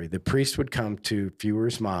purgatory. The priest would come to, if you were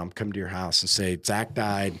his mom, come to your house and say, Zach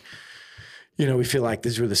died. You know, we feel like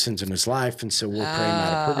these were the sins in his life. And so we'll pray him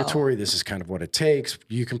out of purgatory. This is kind of what it takes.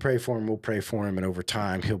 You can pray for him. We'll pray for him. And over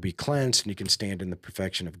time, he'll be cleansed and he can stand in the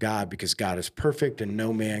perfection of God because God is perfect and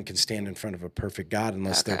no man can stand in front of a perfect God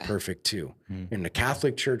unless they're perfect too. In the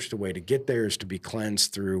Catholic Church, the way to get there is to be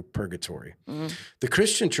cleansed through purgatory. The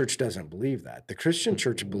Christian Church doesn't believe that. The Christian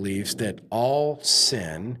Church believes that all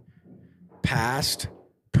sin, past,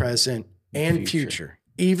 present, and future,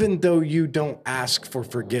 even though you don't ask for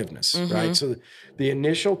forgiveness, right? So the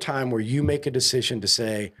initial time where you make a decision to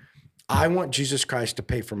say, I want Jesus Christ to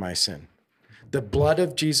pay for my sin. The blood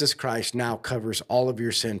of Jesus Christ now covers all of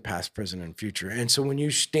your sin, past, present, and future. And so when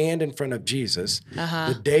you stand in front of Jesus,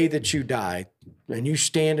 the day that you die, and you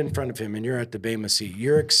stand in front of him and you're at the Bema seat,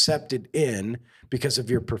 you're accepted in because of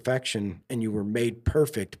your perfection and you were made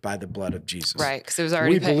perfect by the blood of Jesus. Right, because it was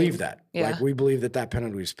already paid. We believe that. Like we believe that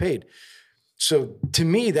penalty was paid. So to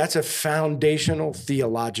me, that's a foundational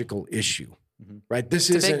theological issue, right?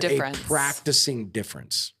 This isn't a practicing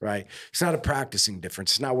difference, right? It's not a practicing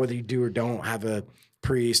difference. It's not whether you do or don't have a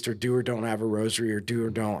priest or do or don't have a rosary or do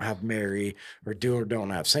or don't have Mary or do or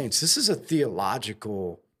don't have saints. This is a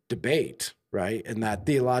theological debate, right? And that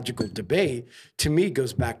theological debate, to me,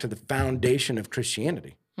 goes back to the foundation of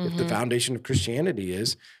Christianity. If the foundation of Christianity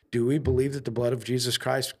is, do we believe that the blood of Jesus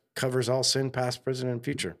Christ covers all sin, past, present, and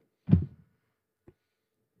future?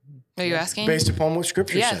 Are you asking? Based upon what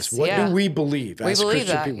Scripture says. What do we believe? We believe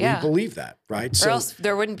that, people, yeah. we believe that, right? Or else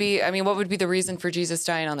there wouldn't be, I mean, what would be the reason for Jesus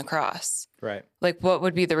dying on the cross? Right. Like, what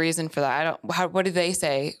would be the reason for that? What do they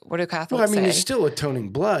say? What do Catholics Well, I mean, say? it's still atoning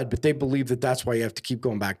blood, but they believe that that's why you have to keep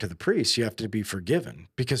going back to the priest. You have to be forgiven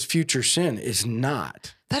because future sin is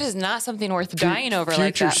not. That is not something worth dying over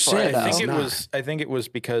like that for, sin, though. I think it was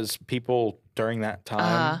because people during that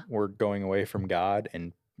time were going away from God,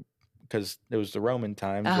 and because it was the Roman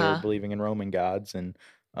times, they were believing in Roman gods, and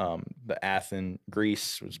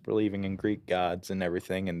Greece was believing in Greek gods and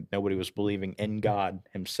everything, and nobody was believing in God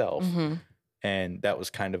himself. And that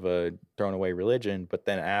was kind of a thrown away religion. But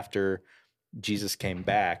then after Jesus came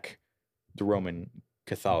back, the Roman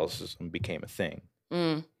Catholicism became a thing.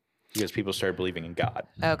 Because people started believing in God.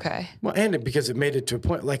 Okay. Well, and because it made it to a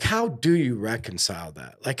point, like, how do you reconcile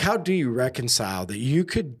that? Like, how do you reconcile that you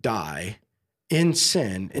could die in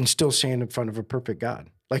sin and still stand in front of a perfect God?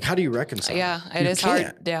 Like, how do you reconcile Yeah, it? it is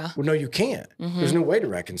hard. Yeah. Well, no, you can't. There's no way to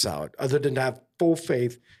reconcile it other than to have full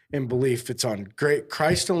faith and belief. It's on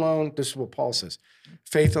Christ alone. This is what Paul says.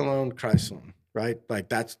 Faith alone, Christ alone, right? Like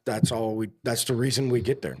that's the reason we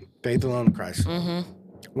get there. Faith alone, Christ alone.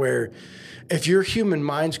 Where if your human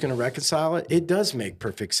mind's going to reconcile it, it does make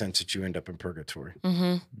perfect sense that you end up in purgatory.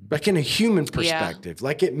 Like in a human perspective,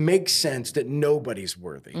 like it makes sense that nobody's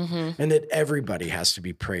worthy and that everybody has to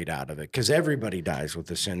be prayed out of it because everybody dies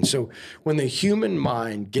with a sin. So when the human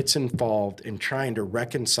mind gets involved in trying to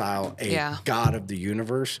reconcile a God of the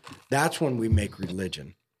universe, that's when we make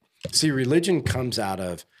religion. See, religion comes out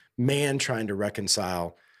of man trying to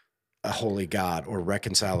reconcile a holy God or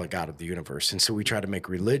reconcile a God of the universe. And so we try to make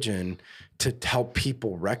religion to help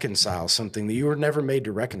people reconcile something that you were never made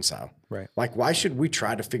to reconcile. Right. Like, why should we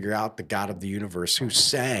try to figure out the God of the universe who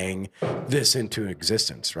sang this into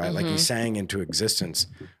existence, right? Like he sang into existence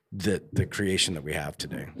the creation that we have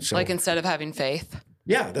today. So, Like instead of having faith.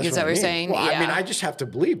 yeah, that's Is what that I what you're mean. saying? Well, Yeah. I mean, I just have to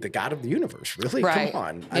believe the God of the universe. Really? Right. Come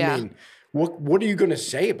on. Yeah. I mean, what are you going to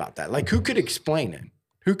say about that? Like, who could explain it?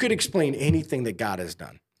 Who could explain anything that God has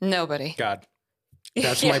done? Nobody. God.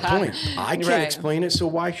 That's my point. I can't explain it, so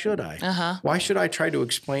why should I? Why should I try to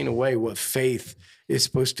explain away what faith is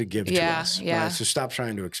supposed to give to us? Yeah. Right? So stop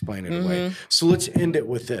trying to explain it away. So let's end it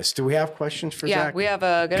with this. Do we have questions for Zach? Yeah, we have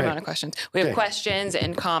a good amount of questions. We have questions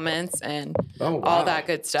and comments and wow. all that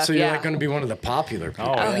good stuff. So you're like going to be one of the popular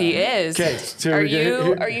people. Oh, he is. Okay. So are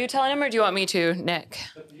you telling him or do you want me to, Nick?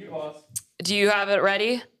 Up to you, boss. Do you have it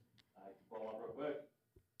ready? I can pull them up real quick.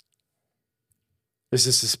 Is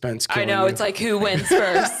this suspense? I know, it's like who wins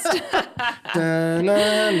first. Okay, I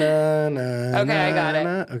got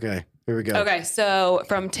it. Okay, here we go. Okay, so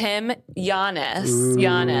from Tim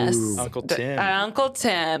Giannis, Uncle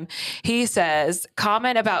Tim, he says,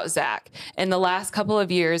 comment about Zach. In the last couple of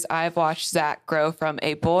years, I've watched Zach grow from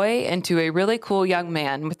a boy into a really cool young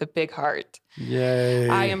man with a big heart. Yay.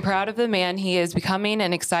 I am proud of the man he is becoming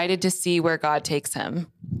and excited to see where God takes him.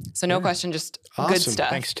 So no question, just Awesome. good stuff.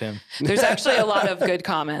 Thanks, Tim. There's actually a lot of good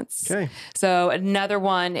comments. Okay. So another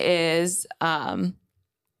one is from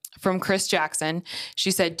Chris Jackson.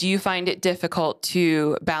 She said, do you find it difficult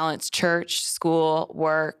to balance church, school,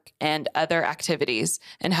 work, and other activities?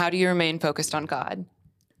 And how do you remain focused on God?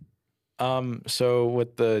 So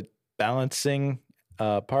with the balancing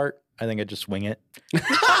part, I think I just wing it.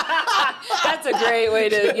 That's a great way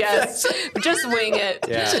to, just wing it.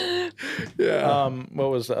 Yeah.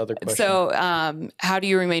 What was the other question? So how do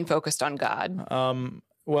you remain focused on God?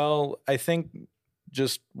 Well, I think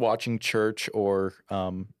just watching church or,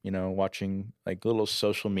 watching like little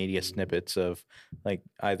social media snippets of like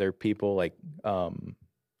either people like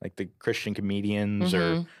the Christian comedians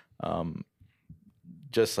or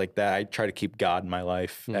just like that. I try to keep God in my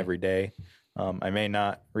life every day. I may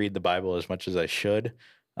not read the Bible as much as I should,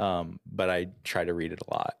 but I try to read it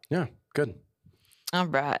a lot. Yeah, good. All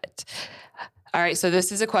right. So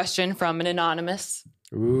this is a question from an anonymous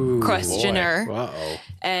questioner. Boy. Uh-oh.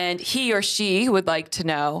 And he or she would like to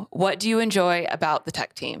know, what do you enjoy about the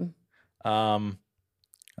tech team?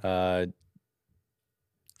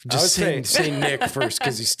 Just say Nick first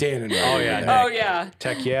because he's standing right there. Oh, yeah.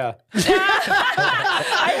 Tech, yeah.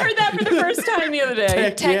 I heard that for the first time the other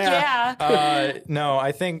day. Tech yeah. No,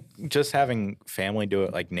 I think just having family do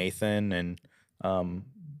it, like Nathan and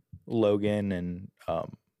Logan and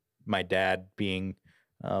my dad being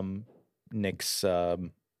Nick's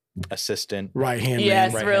assistant. Right-hand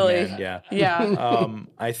yes, man. really. Man, yeah. Yeah.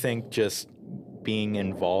 I think just being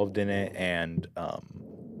involved in it and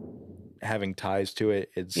having ties to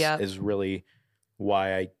it is really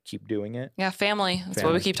why I keep doing it. Yeah, family. That's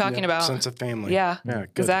what we keep talking about. Sense of family. Yeah, good.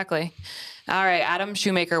 exactly. All right, Adam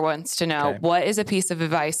Shoemaker wants to know, what is a piece of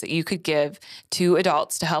advice that you could give to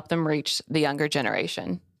adults to help them reach the younger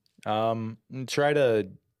generation? Try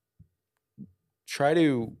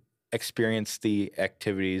to experience the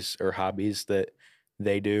activities or hobbies that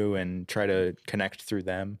they do and try to connect through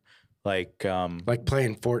them. Like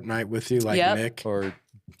playing Fortnite with you, like Mick. Or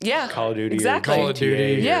Yeah, Call of Duty. Exactly. Or Call of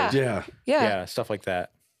Duty. Yeah. Yeah, stuff like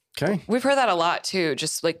that. Okay. We've heard that a lot too,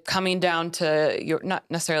 just like coming down to your, not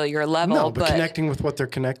necessarily your level, but connecting with what they're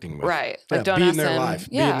connecting with. Right. Yeah, Like don't be in ask their them. life.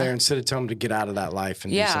 Yeah. Be in there instead of telling them to get out of that life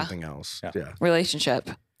and do something else. Yeah. Relationship.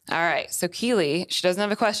 All right. So Keely, she doesn't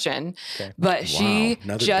have a question, but she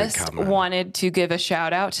Another just big comment. wanted to give a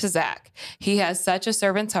shout out to Zach. He has such a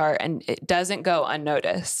servant's heart and it doesn't go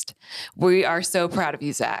unnoticed. We are so proud of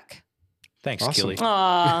you, Zach. Thanks, Awesome. Keely.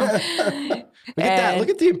 Aw. Look at that. Look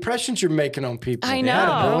at the impressions you're making on people. I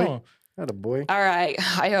know. Attaboy. All right.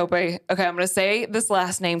 I'm going to say this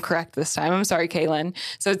last name correct this time. I'm sorry, Kaylin.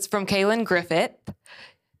 So it's from Kaylin Griffith.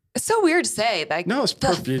 It's so weird to say. Like, No, it's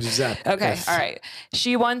perfect. Exactly. Okay. Yes. All right.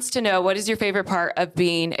 She wants to know, what is your favorite part of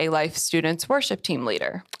being a Life Students worship team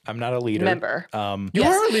leader? I'm not a leader. Member. You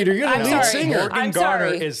are a leader. You're the I'm lead sorry. singer. Morgan I'm Garner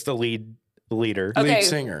sorry. is the leader.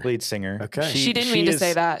 Okay. Lead singer. Okay. She didn't mean to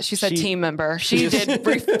say that. She said team member. She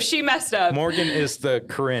did. She messed up. Morgan is the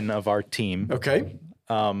Corinne of our team. Okay.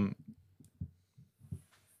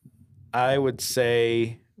 I would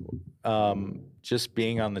say just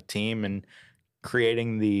being on the team and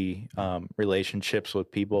creating the relationships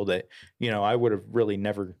with people that, I would have really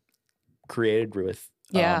never created with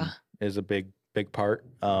is a big part.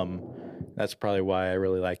 That's probably why I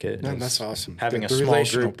really like it. No, that's awesome. Having The a small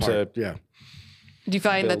relational group part. to Do you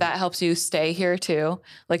find that helps you stay here too?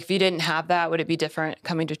 Like if you didn't have that, would it be different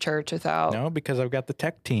coming to church without? No, because I've got the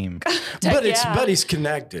tech team. But he's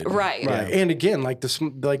connected. Right. Right. Yeah. And again, like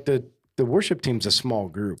the worship team's a small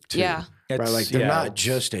group too. Yeah. Right. Like they're not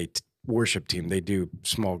just a worship team. They do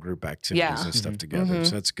small group activities and stuff together.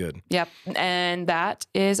 So that's good. Yep. And that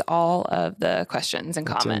is all of the questions and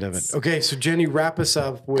comments. Okay. So Jenny, wrap us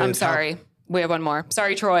up with. I'm sorry. We have one more.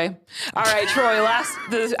 Sorry, Troy. All right, Troy,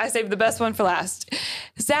 I saved the best one for last.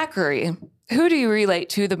 Zachary, who do you relate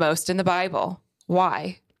to the most in the Bible?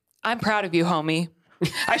 Why? I'm proud of you, homie.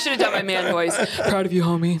 I should have done my man voice. Proud of you,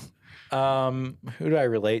 homie. Who do I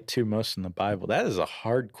relate to most in the Bible? That is a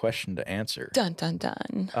hard question to answer. Dun, dun,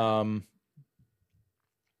 dun. I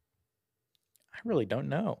really don't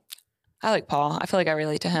know. I like Paul. I feel like I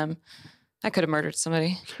relate to him. I could have murdered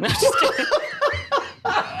somebody. No, just kidding.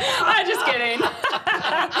 I'm just kidding.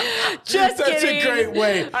 That's a great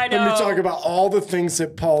way. I know. When we talk about all the things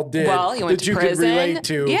that Paul did Well, he went that to you prison. could relate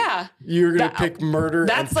to. Yeah. You're going to pick murder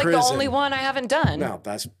That's and like prison. the only one I haven't done. No,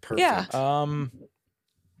 that's perfect. Yeah.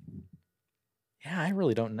 I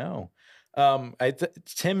really don't know.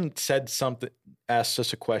 Tim said something, asked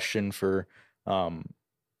us a question for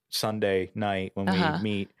Sunday night when we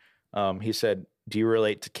meet. He said, "Do you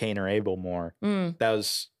relate to Cain or Abel more?"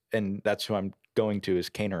 That's who I'm going to is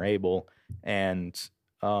Cain or Abel, and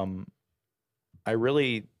I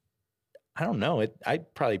don't know.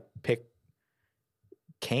 I'd probably pick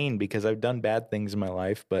Cain because I've done bad things in my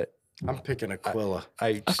life, but I'm picking Aquila.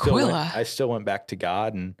 I still went back to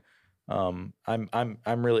God, and I'm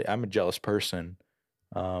a jealous person,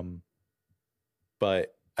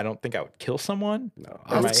 but I don't think I would kill someone. No,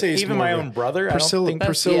 I would say even my own brother. Priscilla I don't think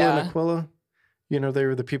and Aquila. They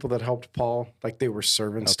were the people that helped Paul. Like they were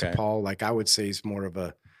servants to Paul. Like I would say he's more of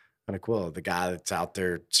an Aquila, the guy that's out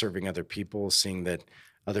there serving other people, seeing that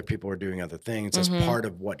other people are doing other things. As part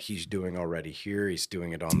of what he's doing already here. He's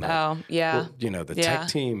doing it on the tech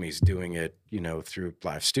team. He's doing it, through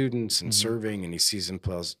live students and serving, and he sees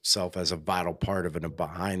himself as a vital part of it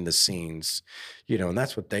behind the scenes, and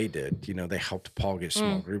that's what they did. They helped Paul get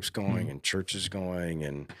small groups going and churches going.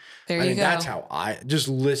 And that's how just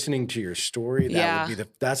listening to your story,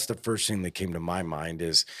 that's the first thing that came to my mind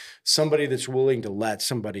is somebody that's willing to let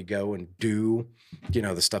somebody go and do,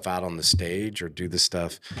 the stuff out on the stage or do the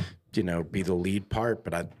stuff, be the lead part.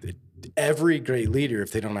 But every great leader,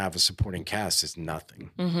 if they don't have a supporting cast, is nothing.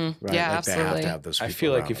 Right? Yeah, absolutely. They have to have those people I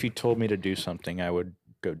feel like around if you told me to do something, I would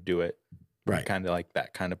go do it. Right. Kind of like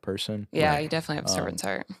that kind of person. Yeah, you definitely have a servant's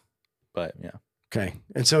heart. But yeah. Okay.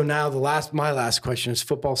 And so now my last question is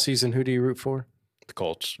football season. Who do you root for? The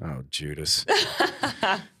Colts. Oh, Judas.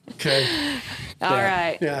 Okay. All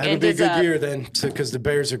right. Yeah, it'll be a good year then, because the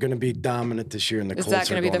Bears are going to be dominant this year, and the Colts are going to Is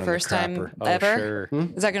that going to be the first time ever? Sure.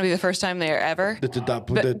 Is that going to be the first time they're ever?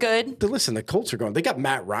 Good. Listen, the Colts are going. They got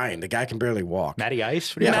Matt Ryan. The guy can barely walk. Matty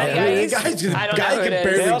Ice? Matty Ice? I don't know who it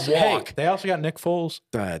is. barely walk. They also got Nick Foles.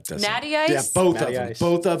 Natty Ice? Yeah, both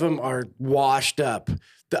of them are washed up.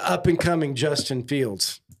 The up-and-coming Justin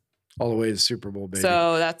Fields. All the way to the Super Bowl, baby.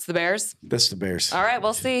 So that's the Bears? That's the Bears. All right,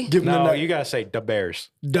 we'll see. Give them No, you got to say the Bears.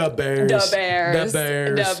 The Bears. The Bears. The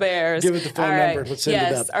Bears. The Bears. Give it the phone number. Let's send it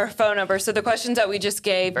up. Yes, our phone number. So the questions that we just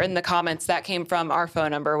gave are in the comments. That came from our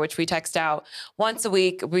phone number, which we text out once a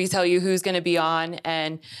week. We tell you who's going to be on,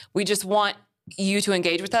 and we just want you to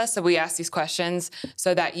engage with us. So we ask these questions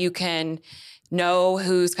so that you can know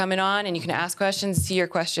who's coming on, and you can ask questions, see your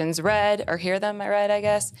questions read, or hear them read, I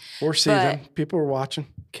guess. Or see them. People are watching.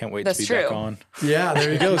 Can't wait to be back on. Yeah,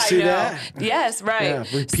 there you go. See that? Yes, right. Yeah,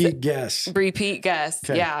 repeat guests. Repeat guests.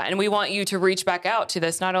 Okay. Yeah, and we want you to reach back out to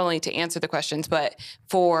this, not only to answer the questions, but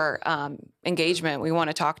for engagement. We want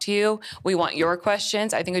to talk to you. We want your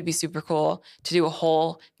questions. I think it would be super cool to do a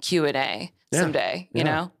whole Q&A someday, you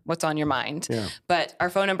know, what's on your mind. Yeah. But our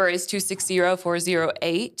phone number is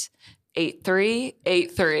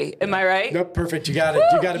 260-408-8383. Am I right? Nope, perfect. You got it.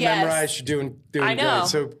 You got it memorized. You're doing I know. Good.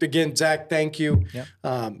 So again, Zach, thank you. Yep.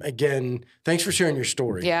 Again, thanks for sharing your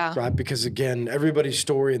story. Yeah. Right. Because again, everybody's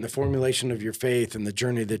story and the formulation of your faith and the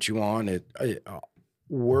journey that you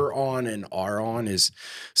we're on and are on is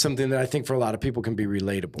something that I think for a lot of people can be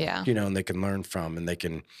relatable. Yeah. You know, and they can learn from and they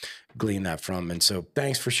can glean that from. And so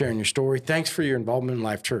thanks for sharing your story. Thanks for your involvement in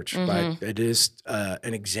Life Church. Right? It is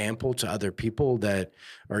an example to other people that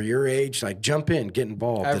are your age. Like, jump in, get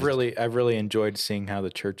involved. I've really enjoyed seeing how the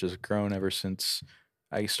church has grown ever since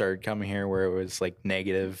I started coming here, where it was like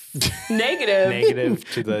negative to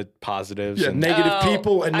the positives. Yeah, and negative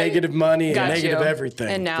people and negative money and negative everything.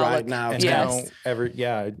 And now, right now, it's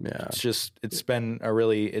been a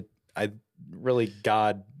really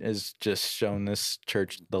God has just shown this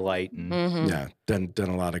church the light and done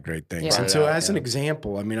a lot of great things. Yeah. And so as an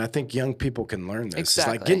example, I mean, I think young people can learn this.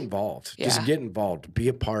 Exactly. It's like, get involved. Yeah. Just get involved. Be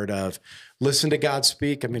a part of. Listen to God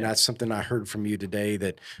speak. I mean, that's something I heard from you today,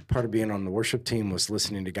 that part of being on the worship team was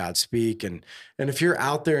listening to God speak. And if you're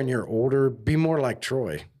out there and you're older, be more like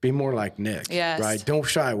Troy. Be more like Nick. Yes. Right? Don't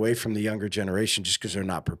shy away from the younger generation just because they're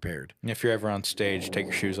not prepared. if you're ever on stage, take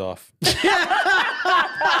your shoes off.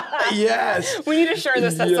 Yes. We need a shirt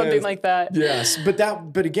that says something like that. Yes.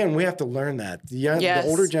 But again, we have to learn that. The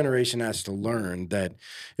older generation has to learn that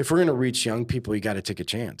if we're going to reach young people, you got to take a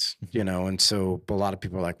chance, you know? And so a lot of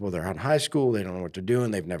people are like, well, they're out in high school. They don't know what they're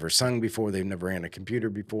doing. They've never sung before. They've never ran a computer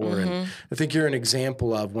before. And I think you're an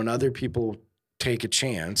example of when other people take a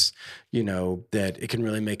chance, you know, that it can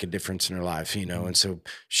really make a difference in their life, you know. And so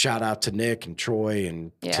shout out to Nick and Troy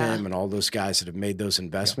and Tim and all those guys that have made those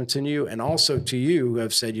investments in you. And also to you who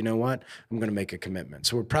have said, you know what, I'm going to make a commitment.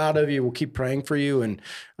 So we're proud of you. We'll keep praying for you. And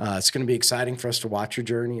it's going to be exciting for us to watch your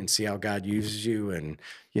journey and see how God uses you and,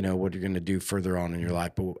 you know, what you're going to do further on in your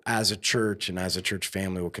life. But as a church and as a church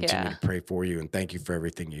family, we'll continue to pray for you. And thank you for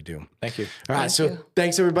everything you do. Thank you. All right.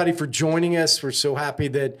 Thanks everybody for joining us. We're so happy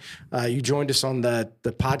that you joined us on the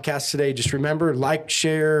podcast today. Just remember, like,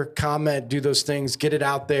 share, comment, do those things, get it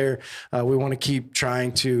out there. We want to keep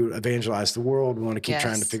trying to evangelize the world. We want to keep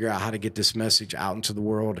trying to figure out how to get this message out into the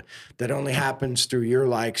world. That only happens through your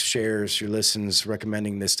likes, shares, your listens,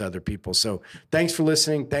 recommending this to other people. So thanks for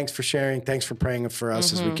listening. Thanks for sharing. Thanks for praying for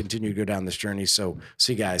us as we continue to go down this journey. So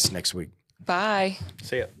see you guys next week. Bye.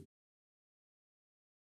 See ya.